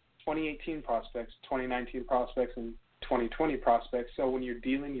 2018 prospects, 2019 prospects, and 2020 prospects. So when you're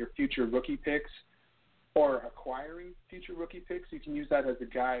dealing your future rookie picks or acquiring future rookie picks, you can use that as a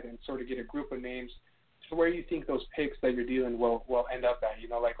guide and sort of get a group of names to where you think those picks that you're dealing will end up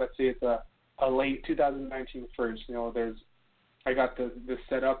at. Like let's say it's a late 2019 first. I got this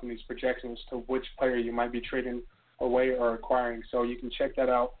set up in these projections to which player you might be trading away or acquiring. So you can check that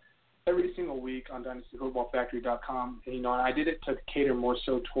out every single week on DynastyFootballFactory.com. And, I did it to cater more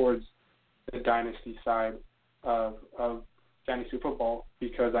so towards the Dynasty side of fantasy football,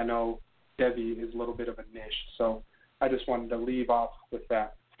 because I know Devy is a little bit of a niche. So I just wanted to leave off with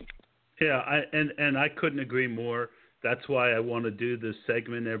that. Yeah, I couldn't agree more. That's why I want to do this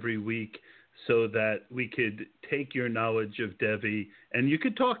segment every week, so that we could take your knowledge of Devy, and you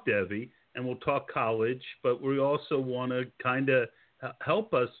could talk Devy, and we'll talk college, but we also want to kind of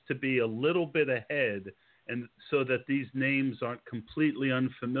help us to be a little bit ahead, and so that these names aren't completely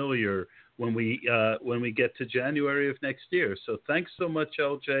unfamiliar when we get to January of next year. So thanks so much,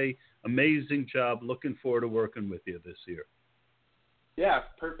 LJ. amazing job. Looking forward to working with you this year. Yeah,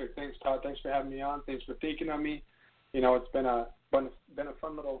 perfect. Thanks, Todd. Thanks for having me on. Thanks for thinking of me. It's been a fun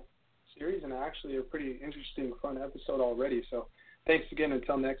little series and actually a pretty interesting, fun episode already. So thanks again.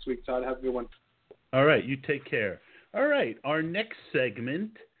 Until next week, Todd. Have a good one. All right. You take care. All right. Our next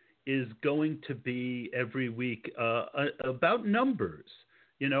segment is going to be every week about numbers.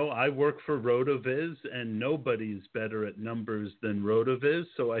 I work for RotoViz, and nobody's better at numbers than RotoViz.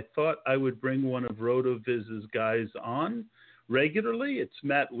 So I thought I would bring one of RotoViz's guys on regularly. It's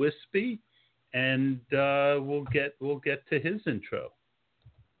Matt Wispe, and we'll get to his intro.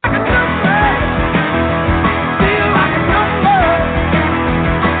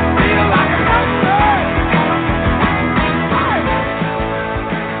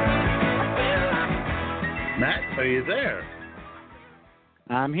 Matt, are you there?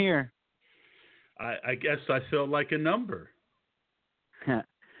 I'm here. I guess I feel like a number.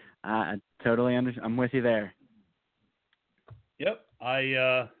 I totally understand. I'm with you there. Yep.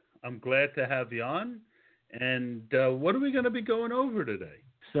 I'm glad to have you on. And what are we going to be going over today?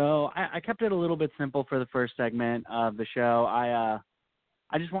 So I kept it a little bit simple for the first segment of the show. I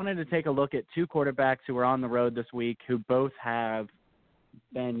just wanted to take a look at two quarterbacks who were on the road this week who both have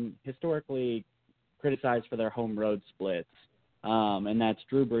been historically criticized for their home road splits. And that's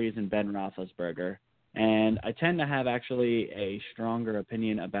Drew Brees and Ben Roethlisberger. And I tend to have actually a stronger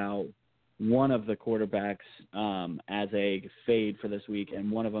opinion about one of the quarterbacks as a fade for this week,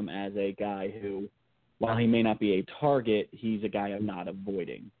 and one of them as a guy who, while he may not be a target, he's a guy I'm not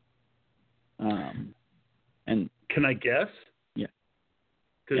avoiding. And can I guess? Yeah.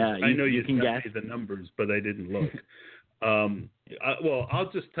 Because I know you can sent guess me the numbers, but I didn't look. Well,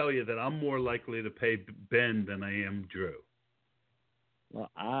 I'll just tell you that I'm more likely to pay Ben than I am Drew. Well,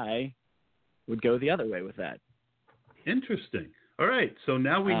 I would go the other way with that. Interesting. All right, so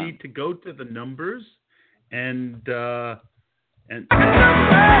now we need to go to the numbers and oh,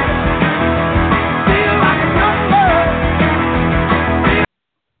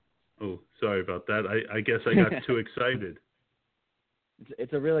 sorry about that. I guess I got too excited.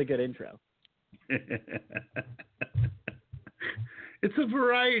 It's a really good intro. It's a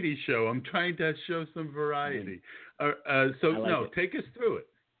variety show. I'm trying to show some variety. Take us through it.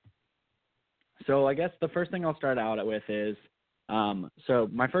 So I guess the first thing I'll start out with is, so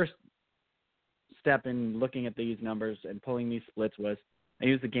my first step in looking at these numbers and pulling these splits was I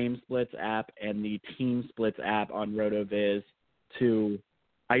used the Game Splits app and the Team Splits app on RotoViz to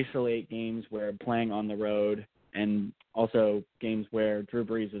isolate games where playing on the road and also games where Drew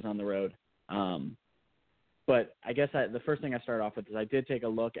Brees is on the road. But I guess the first thing I start off with is I did take a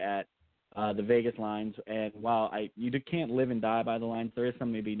look at the Vegas lines, and while you can't live and die by the lines, there is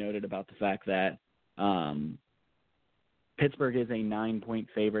something to be noted about the fact that Pittsburgh is a 9-point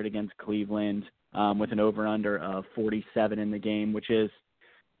favorite against Cleveland with an over-under of 47 in the game, which is,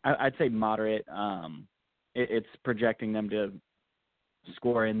 I'd say, moderate. It's projecting them to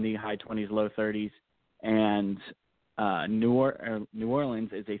score in the high 20s, low 30s, and New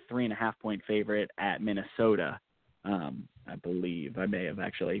Orleans is a 3.5-point favorite at Minnesota. I believe I may have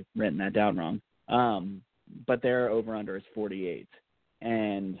actually written that down wrong. But their over-under is 48.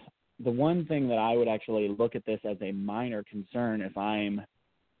 And the one thing that I would actually look at this as a minor concern if I'm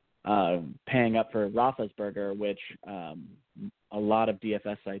paying up for Roethlisberger, which a lot of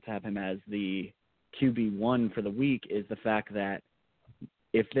DFS sites have him as the QB1 for the week, is the fact that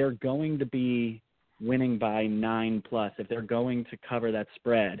if they're going to be winning by 9+, if they're going to cover that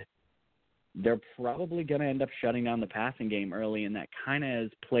spread, they're probably going to end up shutting down the passing game early, and that kind of has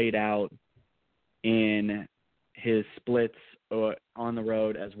played out in his splits on the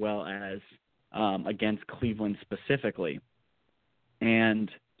road as well as against Cleveland specifically. And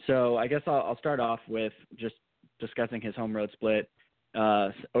so I guess I'll start off with just discussing his home road split.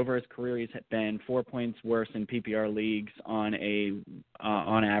 Over his career, he's been 4 points worse in PPR leagues on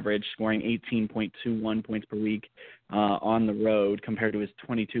average, scoring 18.21 points per week on the road compared to his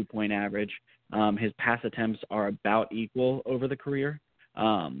 22-point average. His pass attempts are about equal over the career.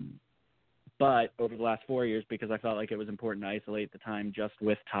 But over the last 4 years, because I felt like it was important to isolate the time just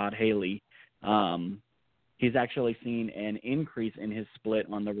with Todd Haley, he's actually seen an increase in his split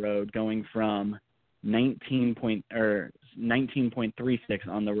on the road, going from 19.36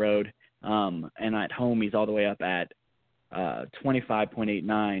 on the road, and at home he's all the way up at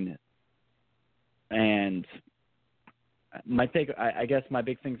 25.89. And I guess my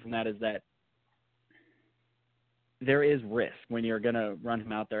big thing from that is that there is risk when you're going to run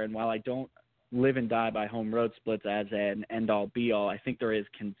him out there. And while I don't live and die by home road splits as an end-all, be-all, I think there is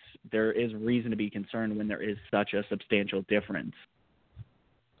reason to be concerned when there is such a substantial difference.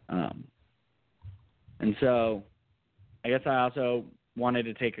 And so I guess I also wanted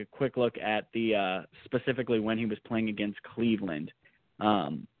to take a quick look at the specifically when he was playing against Cleveland.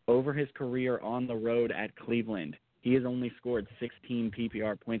 Over his career on the road at Cleveland, he has only scored 16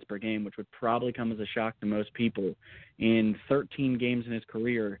 PPR points per game, which would probably come as a shock to most people. In 13 games in his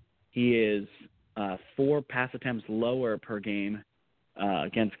career, he is 4 pass attempts lower per game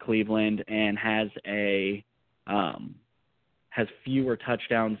against Cleveland and has fewer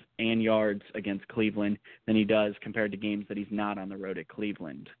touchdowns and yards against Cleveland than he does compared to games that he's not on the road at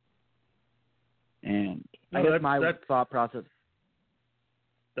Cleveland. And I guess my thought process.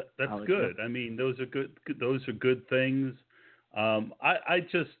 That's good. I mean, those are good. Those are good things. I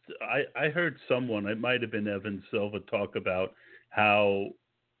heard someone, it might have been Evan Silva, talk about how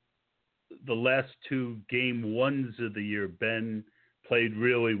the last 2 game 1s of the year, Ben played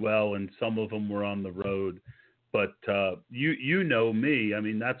really well, and some of them were on the road. But you know me. I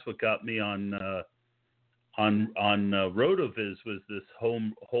mean, that's what got me on RotoViz was this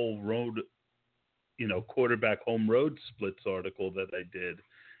whole road, quarterback home road splits article that I did.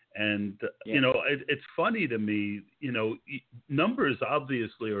 And, it's funny to me, numbers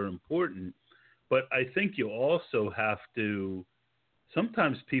obviously are important, but I think you also have to,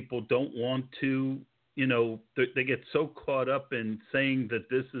 sometimes people don't want to, they get so caught up in saying that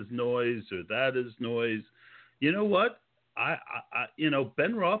this is noise or that is noise. You know what?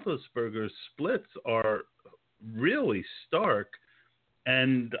 Ben Roethlisberger's splits are really stark,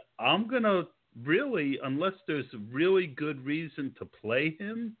 and I'm going to really, unless there's a really good reason to play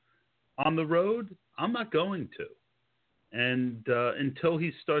him on the road, I'm not going to. And until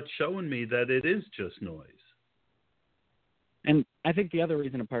he starts showing me that it is just noise. And I think the other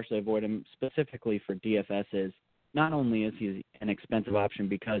reason to partially avoid him specifically for DFS is not only is he an expensive option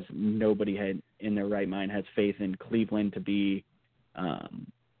because nobody in their right mind has faith in Cleveland to be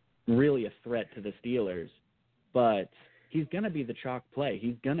really a threat to the Steelers, but he's going to be the chalk play.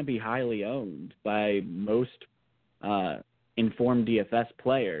 He's going to be highly owned by most informed DFS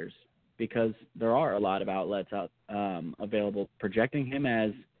players because there are a lot of outlets out available projecting him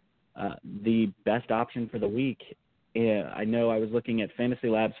as the best option for the week. I know I was looking at Fantasy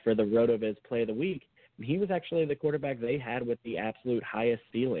Labs for the RotoViz Play of the Week, and he was actually the quarterback they had with the absolute highest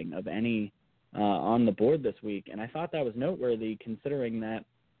ceiling of any on the board this week. And I thought that was noteworthy considering that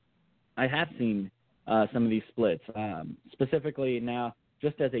I have seen some of these splits. Specifically now,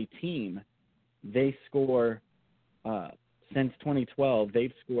 just as a team, they score, since 2012,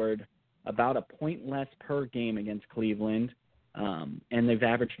 they've scored about a point less per game against Cleveland, and they've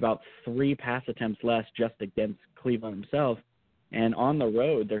averaged about 3 pass attempts less just against Cleveland himself. And on the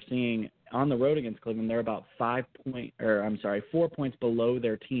road, on the road against Cleveland, they're about 4 points below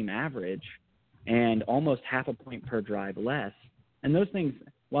their team average and almost half a point per drive less. And those things,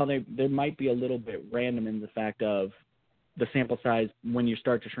 while they might be a little bit random in the fact of the sample size, when you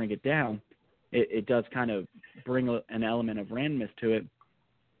start to shrink it down, it does kind of bring an element of randomness to it.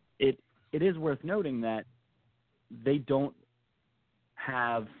 It is worth noting that they don't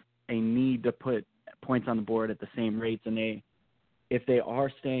have a need to put points on the board at the same rates, and if they are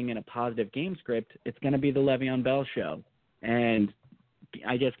staying in a positive game script, it's going to be the Le'Veon Bell show. And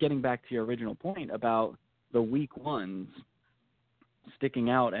I guess getting back to your original point about the week ones sticking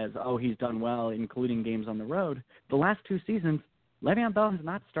out as, he's done well, including games on the road, the last 2 seasons, Le'Veon Bell has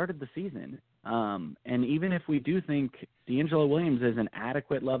not started the season. And even if we do think D'Angelo Williams is an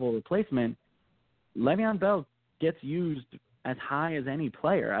adequate level replacement, Le'Veon Bell gets used as high as any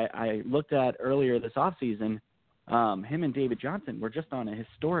player. I looked at earlier this offseason, him and David Johnson were just on a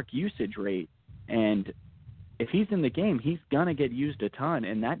historic usage rate. And if he's in the game, he's going to get used a ton.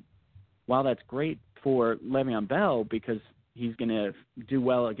 And that, while that's great for Le'Veon Bell because he's going to do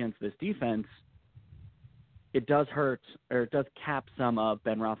well against this defense, it does hurt, or it does cap some of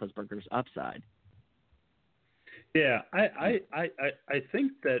Ben Roethlisberger's upside. Yeah, I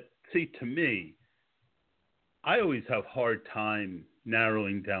think that, to me, I always have hard time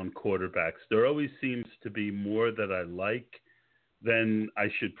narrowing down quarterbacks. There always seems to be more that I like than I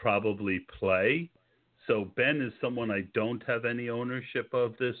should probably play. So Ben is someone I don't have any ownership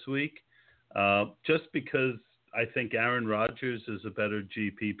of this week, just because I think Aaron Rodgers is a better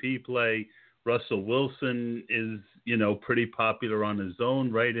GPP play. Russell Wilson is, pretty popular on his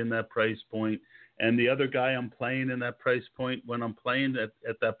own, right in that price point. And the other guy I'm playing in that price point, when I'm playing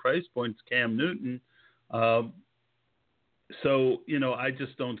at that price point, is Cam Newton. So, I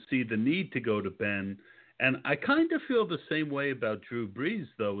just don't see the need to go to Ben. And I kind of feel the same way about Drew Brees,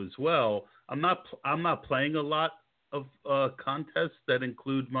 though, as well. I'm not playing a lot of contests that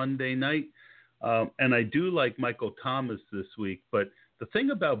include Monday night. And I do like Michael Thomas this week, but the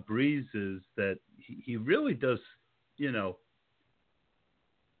thing about Breeze is that he really does,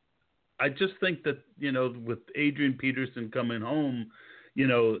 I just think that, with Adrian Peterson coming home,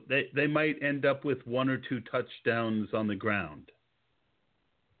 they might end up with 1 or 2 touchdowns on the ground.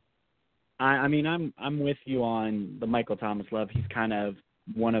 I'm with you on the Michael Thomas love. He's kind of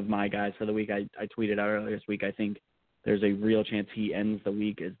one of my guys for the week. I tweeted out earlier this week. I think there's a real chance he ends the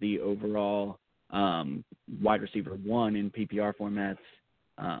week as the overall wide receiver 1 in PPR formats.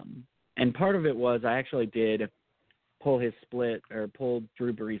 And part of it was I actually did pull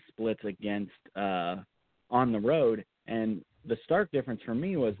Drew Brees' splits against on the road. And the stark difference for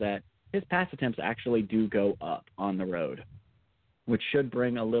me was that his pass attempts actually do go up on the road, which should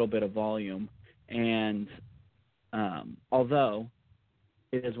bring a little bit of volume. And although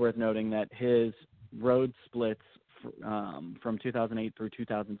it is worth noting that his road splits from 2008 through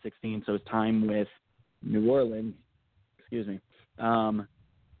 2016, so his time with New Orleans, is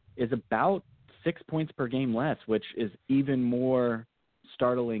about 6 points per game less, which is even more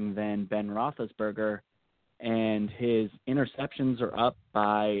startling than Ben Roethlisberger. And his interceptions are up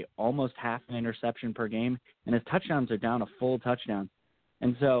by almost half an interception per game, and his touchdowns are down a full touchdown.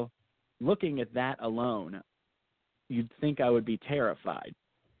 And so looking at that alone, you'd think I would be terrified.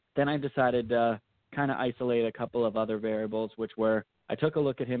 Then I decided to kind of isolate a couple of other variables, which were I took a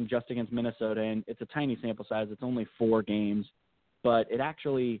look at him just against Minnesota, and it's a tiny sample size. It's only 4 games, but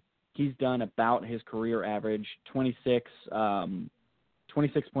he's done about his career average, 26.2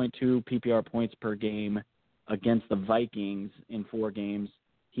 PPR points per game against the Vikings in 4 games.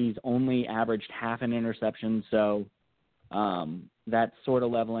 He's only averaged half an interception, so that's sort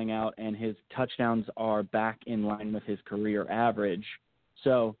of leveling out, and his touchdowns are back in line with his career average.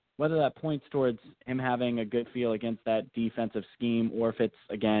 So whether that points towards him having a good feel against that defensive scheme or if it's,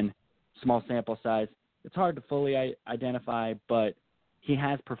 again, small sample size, it's hard to fully identify, but he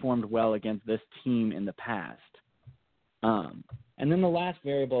has performed well against this team in the past. And then the last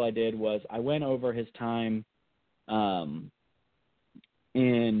variable I did was I went over his time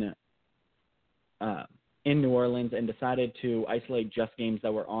in New Orleans and decided to isolate just games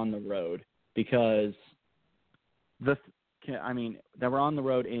that were on the road because that were on the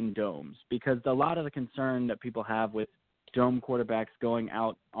road in domes, because a lot of the concern that people have with dome quarterbacks going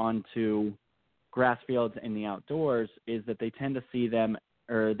out onto grass fields in the outdoors is that they tend to see them,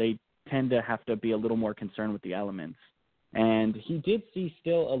 or they tend to have to be a little more concerned with the elements. And he did see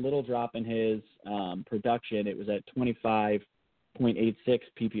still a little drop in his production. It was at 25.86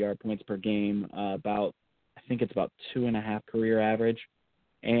 PPR points per game, I think it's about 2.5 career average.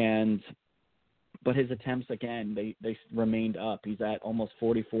 But his attempts, again, they remained up. He's at almost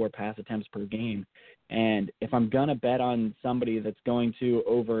 44 pass attempts per game. And if I'm going to bet on somebody that's going to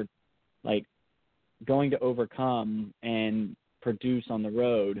overcome and produce on the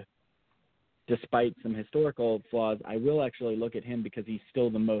road, despite some historical flaws, I will actually look at him because he's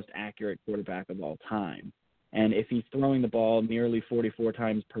still the most accurate quarterback of all time. And if he's throwing the ball nearly 44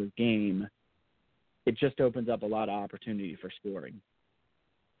 times per game, it just opens up a lot of opportunity for scoring.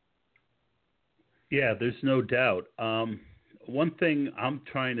 Yeah, there's no doubt. One thing I'm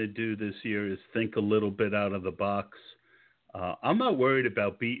trying to do this year is think a little bit out of the box. I'm not worried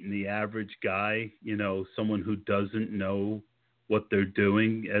about beating the average guy, someone who doesn't know what they're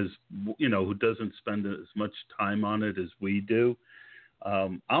doing, who doesn't spend as much time on it as we do.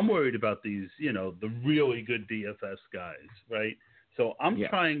 I'm worried about these, the really good DFS guys, right? So I'm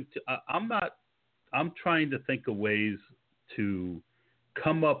trying to think of ways to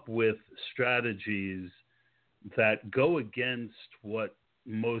come up with strategies that go against what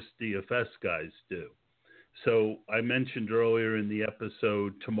most DFS guys do. So I mentioned earlier in the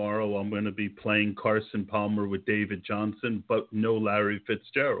episode, tomorrow I'm going to be playing Carson Palmer with David Johnson, but no Larry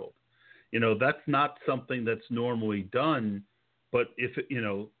Fitzgerald. That's not something that's normally done, but if,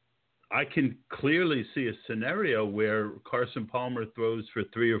 I can clearly see a scenario where Carson Palmer throws for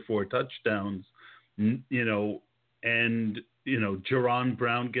 3 or 4 touchdowns, and Jerron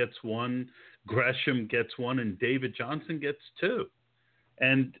Brown gets 1, Gresham gets 1, and David Johnson gets 2.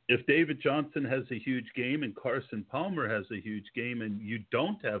 And if David Johnson has a huge game and Carson Palmer has a huge game and you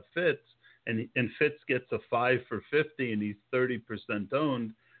don't have Fitz, and Fitz gets a 5 for 50 and he's 30%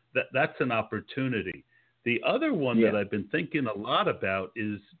 owned, that's an opportunity. The other one that I've been thinking a lot about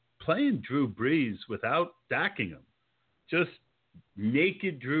is playing Drew Brees without stacking him. Just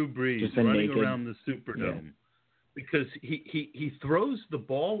naked Drew Brees running around the Superdome. Yeah. Because he throws the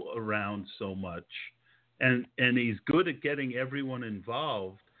ball around so much, and he's good at getting everyone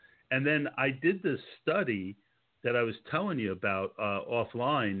involved. And then I did this study that I was telling you about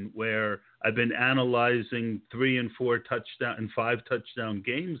offline, where I've been analyzing 3 and 4 touchdown and 5 touchdown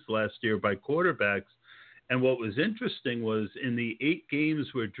games last year by quarterbacks. And what was interesting was in the 8 games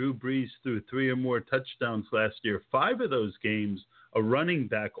where Drew Brees threw 3 or more touchdowns last year, 5 of those games, a running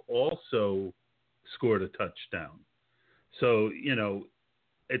back also scored a touchdown. So, you know,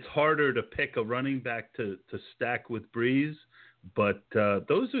 it's harder to pick a running back to stack with Brees, but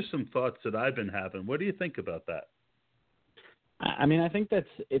those are some thoughts that I've been having. What do you think about that? I mean, I think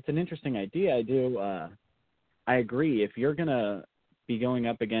it's an interesting idea. I agree. If you're going to be going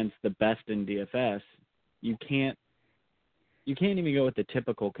up against the best in DFS, you can't even go with the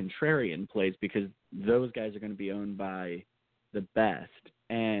typical contrarian plays because those guys are going to be owned by the best.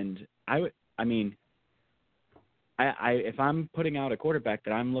 And if I'm putting out a quarterback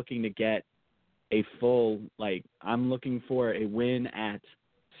that I'm looking to get a full, I'm looking for a win at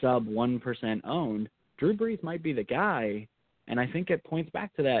sub 1% owned, Drew Brees might be the guy. And I think it points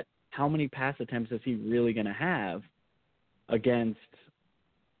back to that. How many pass attempts is he really going to have against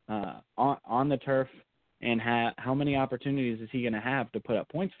on the turf, and how many opportunities is he going to have to put up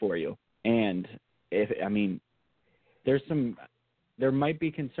points for you? And there might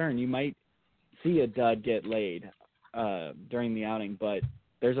be concern. You might see a dud get laid during the outing, but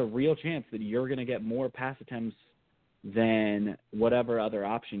there's a real chance that you're going to get more pass attempts than whatever other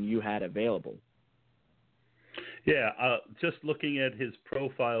option you had available. Yeah, just looking at his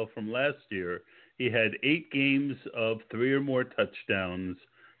profile from last year, he had 8 games of 3 or more touchdowns.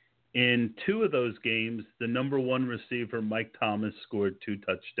 In 2 of those games, the number 1 receiver, Mike Thomas, scored 2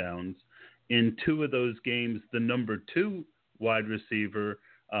 touchdowns. In 2 of those games, the number 2 wide receiver,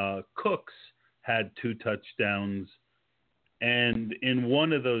 Cooks, had 2 touchdowns. And in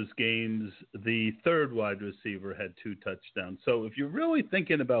 1 of those games, the 3rd wide receiver had 2 touchdowns. So if you're really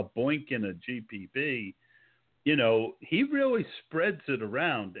thinking about boinking a GPP, you know, he really spreads it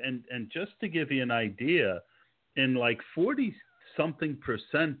around. And just to give you an idea, in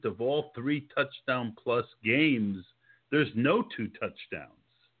 40-something% of all 3 touchdown plus games, there's no 2 touchdowns.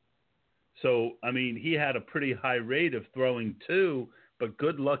 So, I mean, he had a pretty high rate of throwing 2, but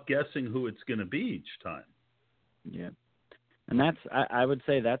good luck guessing who it's going to be each time. Yeah. And I would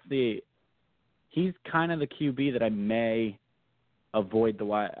say he's kind of the QB that I may avoid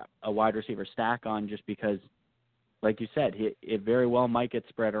a wide receiver stack on, just because, like you said, it very well might get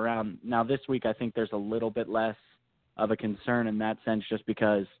spread around. Now, this week, I think there's a little bit less of a concern in that sense, just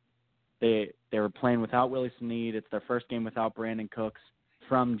because they were playing without Willie Snead. It's their first game without Brandon Cooks.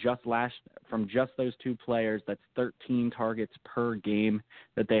 From just those 2 players, that's 13 targets per game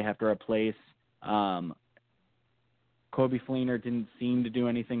that they have to replace. Kobe Fleener didn't seem to do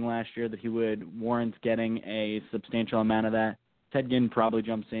anything last year that he would warrant getting a substantial amount of that. Ted Ginn probably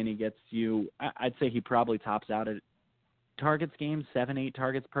jumps in. He gets you, I'd say he probably tops out at targets game, 7-8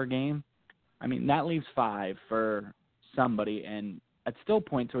 targets per game. I mean, that leaves 5 for somebody, and I'd still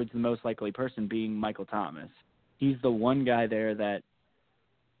point towards the most likely person being Michael Thomas. He's the one guy there that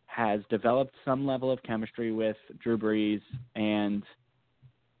has developed some level of chemistry with Drew Brees and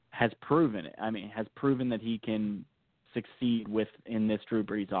has proven it. Has proven that he can succeed in this Drew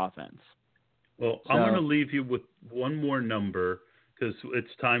Brees offense. Well, I'm going to leave you with one more number because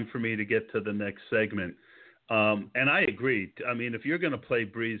it's time for me to get to the next segment. And I agree. I mean, if you're going to play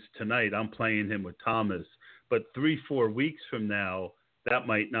Brees tonight, I'm playing him with Thomas. But 3-4 weeks from now, that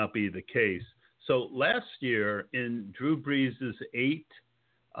might not be the case. So last year in Drew Brees' 8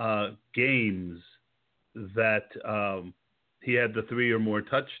 games that he had the 3 or more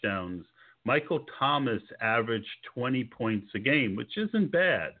touchdowns, Michael Thomas averaged 20 points a game, which isn't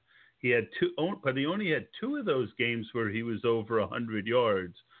bad. He had 2, but he only had 2 of those games where he was over 100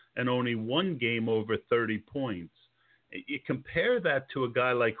 yards and only 1 game over 30 points. You compare that to a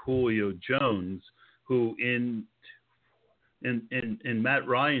guy like Julio Jones, who in Matt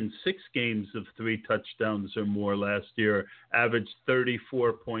Ryan's 6 games of 3 touchdowns or more last year averaged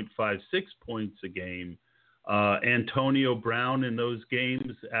 34.56 points a game. Antonio Brown in those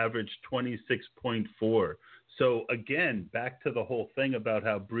games averaged 26.4. So again, back to the whole thing about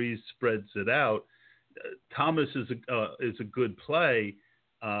how Brees spreads it out. Thomas is a good play,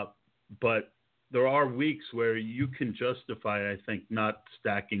 but there are weeks where you can justify, I think, not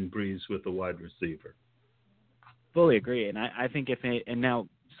stacking Brees with a wide receiver. Fully agree, and I think and now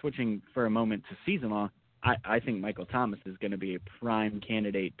switching for a moment to season long, I think Michael Thomas is going to be a prime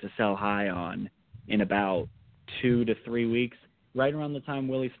candidate to sell high on in about 2 to 3 weeks, right around the time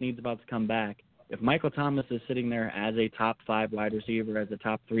Willie Snead's about to come back. If Michael Thomas is sitting there as a top 5 wide receiver, as a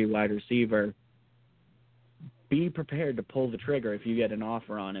top 3 wide receiver, be prepared to pull the trigger if you get an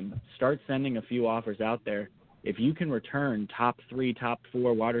offer on him. Start sending a few offers out there. if you can return top 3, top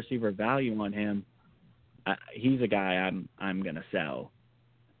 4 wide receiver value on him, he's a guy I'm going to sell.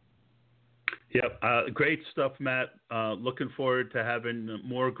 Yep. Great stuff, Matt. Looking forward to having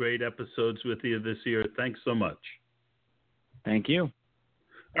more great episodes with you this year. Thanks so much. Thank you.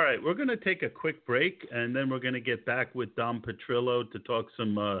 All right, we're going to take a quick break, and then we're going to get back with Dom Petrillo to talk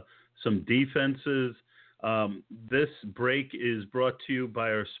some defenses. This break is brought to you by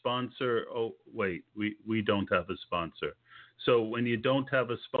our sponsor. Oh, wait, we don't have a sponsor. So when you don't have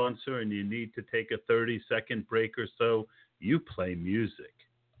a sponsor and you need to take a 30-second break or so, you play music.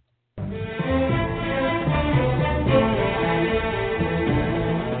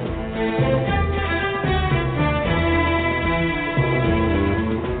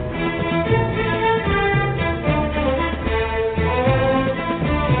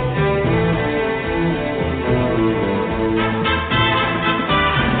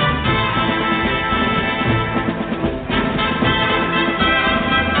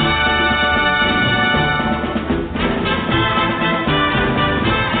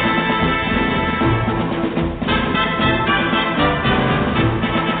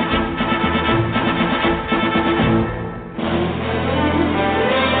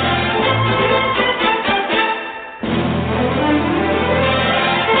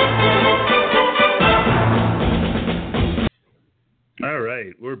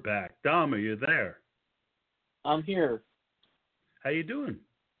 We're back. Dom, are you there? I'm here. How you doing?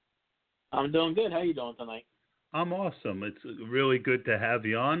 I'm doing good. How you doing tonight? I'm awesome. It's really good to have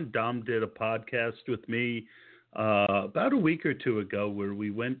you on. Dom did a podcast with me about a week or two ago where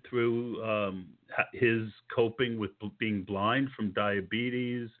we went through his coping with being blind from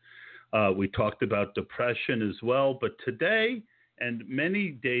diabetes. We talked about depression as well. But today and many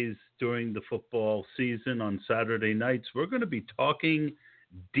days during the football season on Saturday nights, we're going to be talking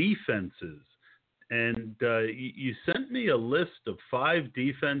defenses. And you sent me a list of 5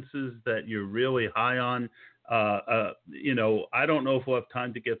 defenses that you're really high on. I don't know if we'll have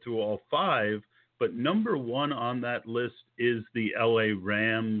time to get through all 5, but number 1 on that list is the LA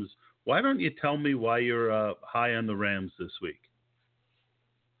Rams. Why don't you tell me why you're high on the Rams this week?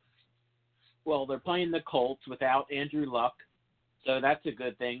 Well, they're playing the Colts without Andrew Luck, so that's a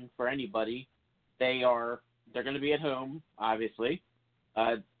good thing for anybody. They're going to be at home, obviously.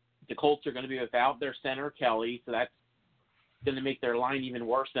 The Colts are going to be without their center, Kelly, so that's going to make their line even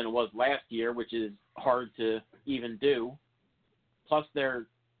worse than it was last year, which is hard to even do. Plus, the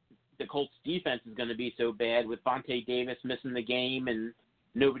Colts' defense is going to be so bad with Vontae Davis missing the game and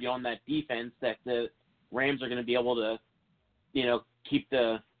nobody on that defense that the Rams are going to be able to, keep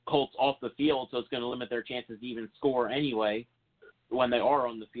the Colts off the field, so it's going to limit their chances to even score anyway when they are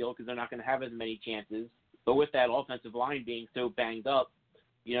on the field because they're not going to have as many chances. But with that offensive line being so banged up,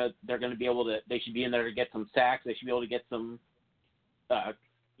 they're going to be able to – they should be in there to get some sacks. They should be able to get some, so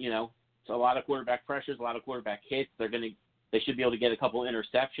a lot of quarterback pressures, a lot of quarterback hits. They should be able to get a couple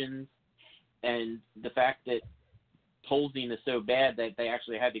interceptions. And the fact that Tolzien is so bad that they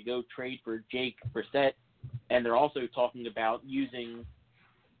actually had to go trade for Jake Brissett, and they're also talking about using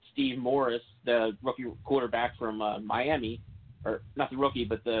Steve Morris, the rookie quarterback from Miami, or not the rookie,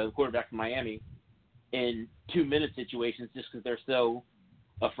 but the quarterback from Miami, in 2-minute situations just because they're so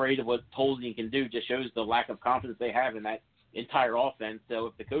afraid of what Tolzien can do. Just shows the lack of confidence they have in that entire offense. So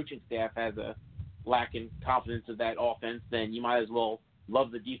if the coaching staff has a lack in confidence of that offense, then you might as well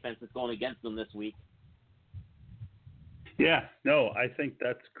love the defense that's going against them this week. Yeah, no, I think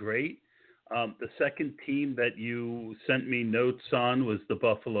that's great. The second team that you sent me notes on was the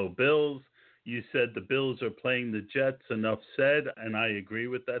Buffalo Bills. You said the Bills are playing the Jets, enough said, and I agree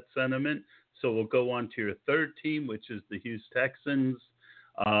with that sentiment. So we'll go on to your third team, which is the Houston Texans.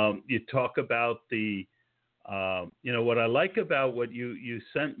 You talk about what I like about what you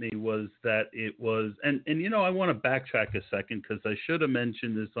sent me was that it was, and I want to backtrack a second because I should have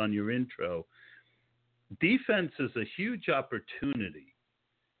mentioned this on your intro. Defense is a huge opportunity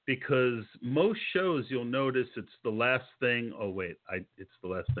because most shows you'll notice it's the last thing. Oh wait, it's the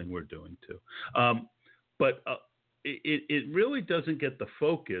last thing we're doing too. But it really doesn't get the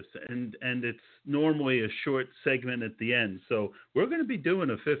focus, and it's normally a short segment at the end. So we're going to be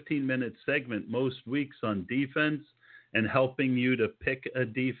doing a 15-minute segment most weeks on defense and helping you to pick a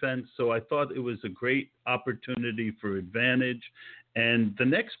defense. So I thought it was a great opportunity for advantage. And the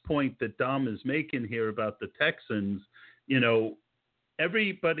next point that Dom is making here about the Texans,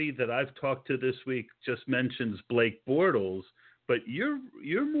 everybody that I've talked to this week just mentions Blake Bortles, but you're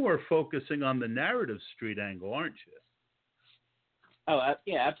more focusing on the narrative street angle, aren't you? Oh,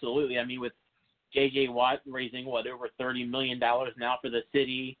 yeah, absolutely. I mean, with J.J. Watt raising, over $30 million now for the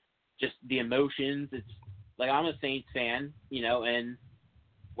city, just the emotions. It's like I'm a Saints fan, and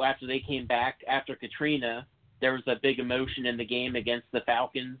after they came back after Katrina, there was a big emotion in the game against the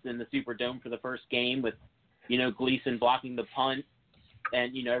Falcons in the Superdome for the first game with, Gleason blocking the punt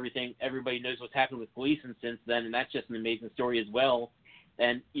and, everything. Everybody knows what's happened with Gleason since then, and that's just an amazing story as well.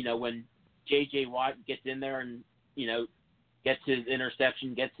 And, when J.J. Watt gets in there and, gets his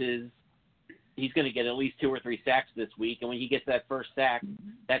interception, he's going to get at least 2 or 3 sacks this week. And when he gets that first sack,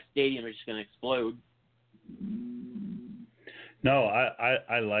 that stadium is just going to explode. No,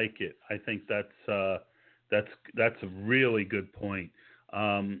 I like it. I think that's a really good point.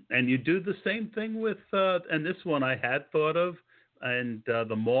 And you do the same thing with, and this one I had thought of, and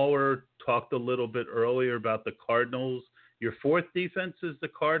the Mauler talked a little bit earlier about the Cardinals. Your fourth defense is the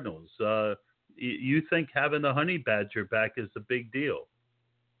Cardinals. You think having the Honey Badger back is a big deal?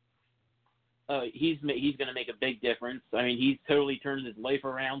 He's going to make a big difference. I mean, he's totally turned his life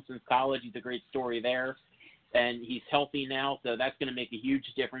around since college. He's a great story there. And he's healthy now, so that's going to make a huge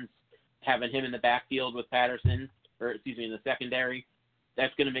difference, having him in the backfield with Patterson, in the secondary.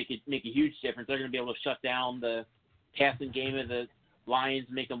 That's going to make a huge difference. They're going to be able to shut down the passing game of the Lions,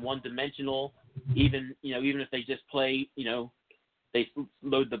 make them one-dimensional, even if they just play, they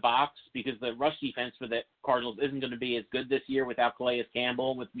load the box, because the rush defense for the Cardinals isn't going to be as good this year without Calais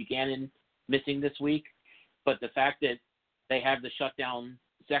Campbell, with Buchanan missing this week. But the fact that they have the shutdown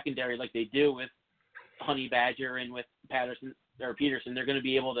secondary like they do with Honey Badger and with Peterson, they're going to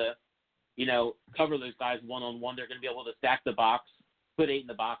be able to, cover those guys one-on-one. They're going to be able to stack the box, put 8 in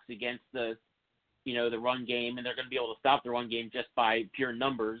the box against the run game, and they're going to be able to stop the run game just by pure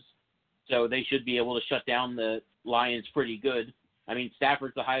numbers. So they should be able to shut down the Lions pretty good. I mean,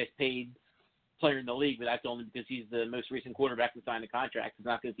 Stafford's the highest paid player in the league, but that's only because he's the most recent quarterback to sign a contract. It's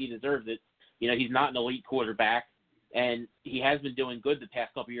not because he deserves it. He's not an elite quarterback, and he has been doing good the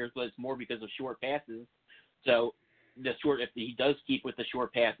past couple of years, but it's more because of short passes. So if he does keep with the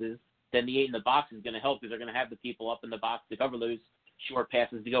short passes, then the 8 in the box is going to help, because they're going to have the people up in the box to cover those short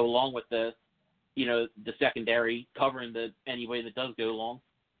passes to go along with the secondary covering any way that does go along.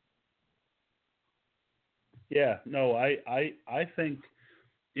 Yeah, no, I think,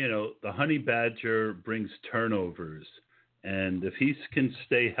 the Honey Badger brings turnovers, and if he can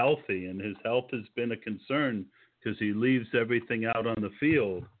stay healthy, and his health has been a concern because he leaves everything out on the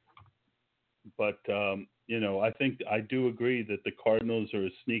field. But, I think I do agree that the Cardinals are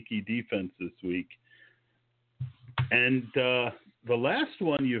a sneaky defense this week. And the last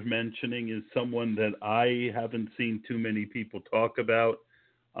one you're mentioning is someone that I haven't seen too many people talk about,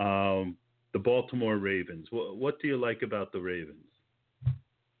 the Baltimore Ravens. What do you like about the Ravens?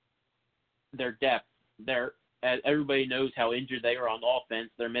 Their depth. Everybody knows how injured they are on offense.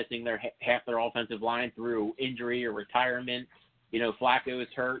 They're missing half their offensive line through injury or retirement. Flacco is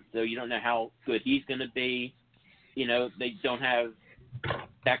hurt, so you don't know how good he's going to be. They don't have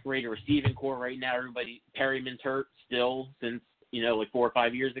that great a receiving core right now. Perryman's hurt still since, 4 or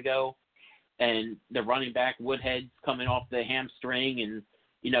 5 years ago. And the running back, Woodhead's coming off the hamstring. And,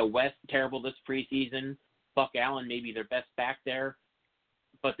 West, terrible this preseason. Buck Allen, maybe their best back there.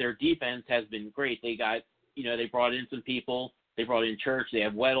 But their defense has been great. They got, they brought in some people. They brought in Church. They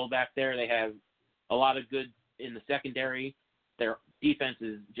have Weddle back there. They have a lot of good in the secondary. Their defense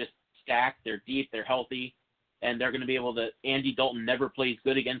is just stacked. They're deep. They're healthy. And they're going to be able to – Andy Dalton never plays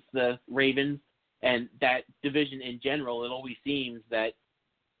good against the Ravens. And that division in general, it always seems that,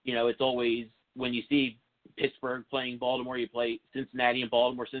 it's always – when you see Pittsburgh playing Baltimore, you play Cincinnati and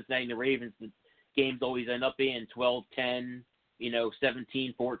Baltimore, Cincinnati and the Ravens, the games always end up being 12-10,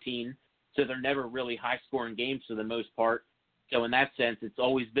 17-14. So they're never really high-scoring games for the most part. So in that sense, it's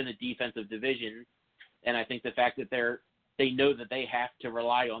always been a defensive division. And I think the fact that they know that they have to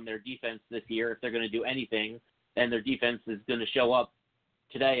rely on their defense this year if they're going to do anything, and their defense is going to show up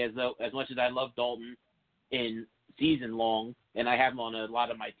today. As much as I love Dalton in season long, and I have him on a lot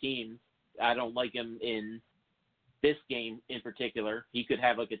of my teams, I don't like him in this game in particular. He could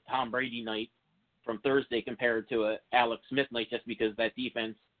have like a Tom Brady night from Thursday compared to a Alex Smith night, just because that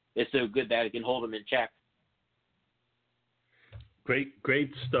defense is so good that it can hold him in check.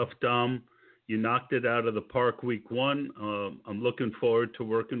 Great stuff, Dom. You knocked it out of the park week 1. I'm looking forward to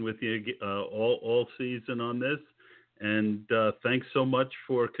working with you all season on this. And thanks so much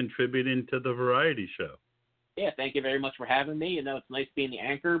for contributing to the variety show. Yeah, thank you very much for having me. It's nice being the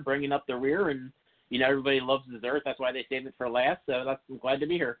anchor, bringing up the rear. And, everybody loves dessert. That's why they saved it for last. So I'm glad to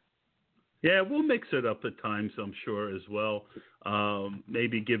be here. Yeah, we'll mix it up at times, I'm sure, as well.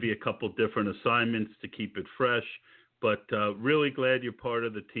 Maybe give you a couple different assignments to keep it fresh. But really glad you're part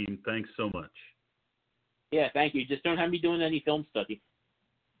of the team. Thanks so much. Yeah, thank you. Just don't have me doing any film study.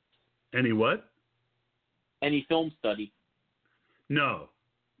 Any what? any film study? No,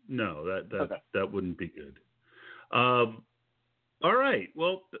 Okay. that wouldn't be good. All right.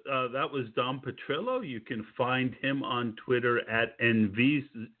 Well, that was Dom Petrillo. You can find him on Twitter at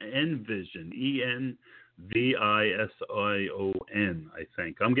Envision, Envision, I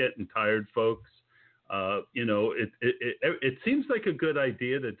think. I'm getting tired, folks. It seems like a good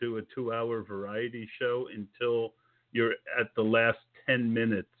idea to do a 2-hour variety show until you're at the last 10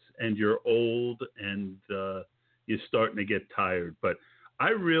 minutes and you're old and you're starting to get tired. But I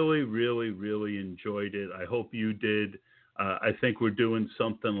really, really, really enjoyed it. I hope you did. I think we're doing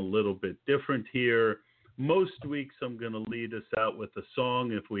something a little bit different here. Most weeks I'm going to lead us out with a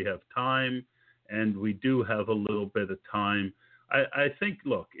song if we have time, and we do have a little bit of time. I think,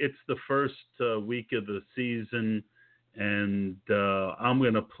 look, it's the first week of the season, and I'm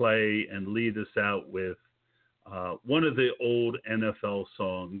going to play and lead us out with one of the old NFL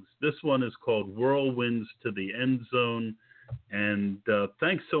songs. This one is called Whirlwinds to the End Zone, and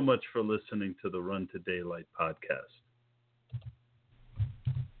thanks so much for listening to the Run to Daylight podcast.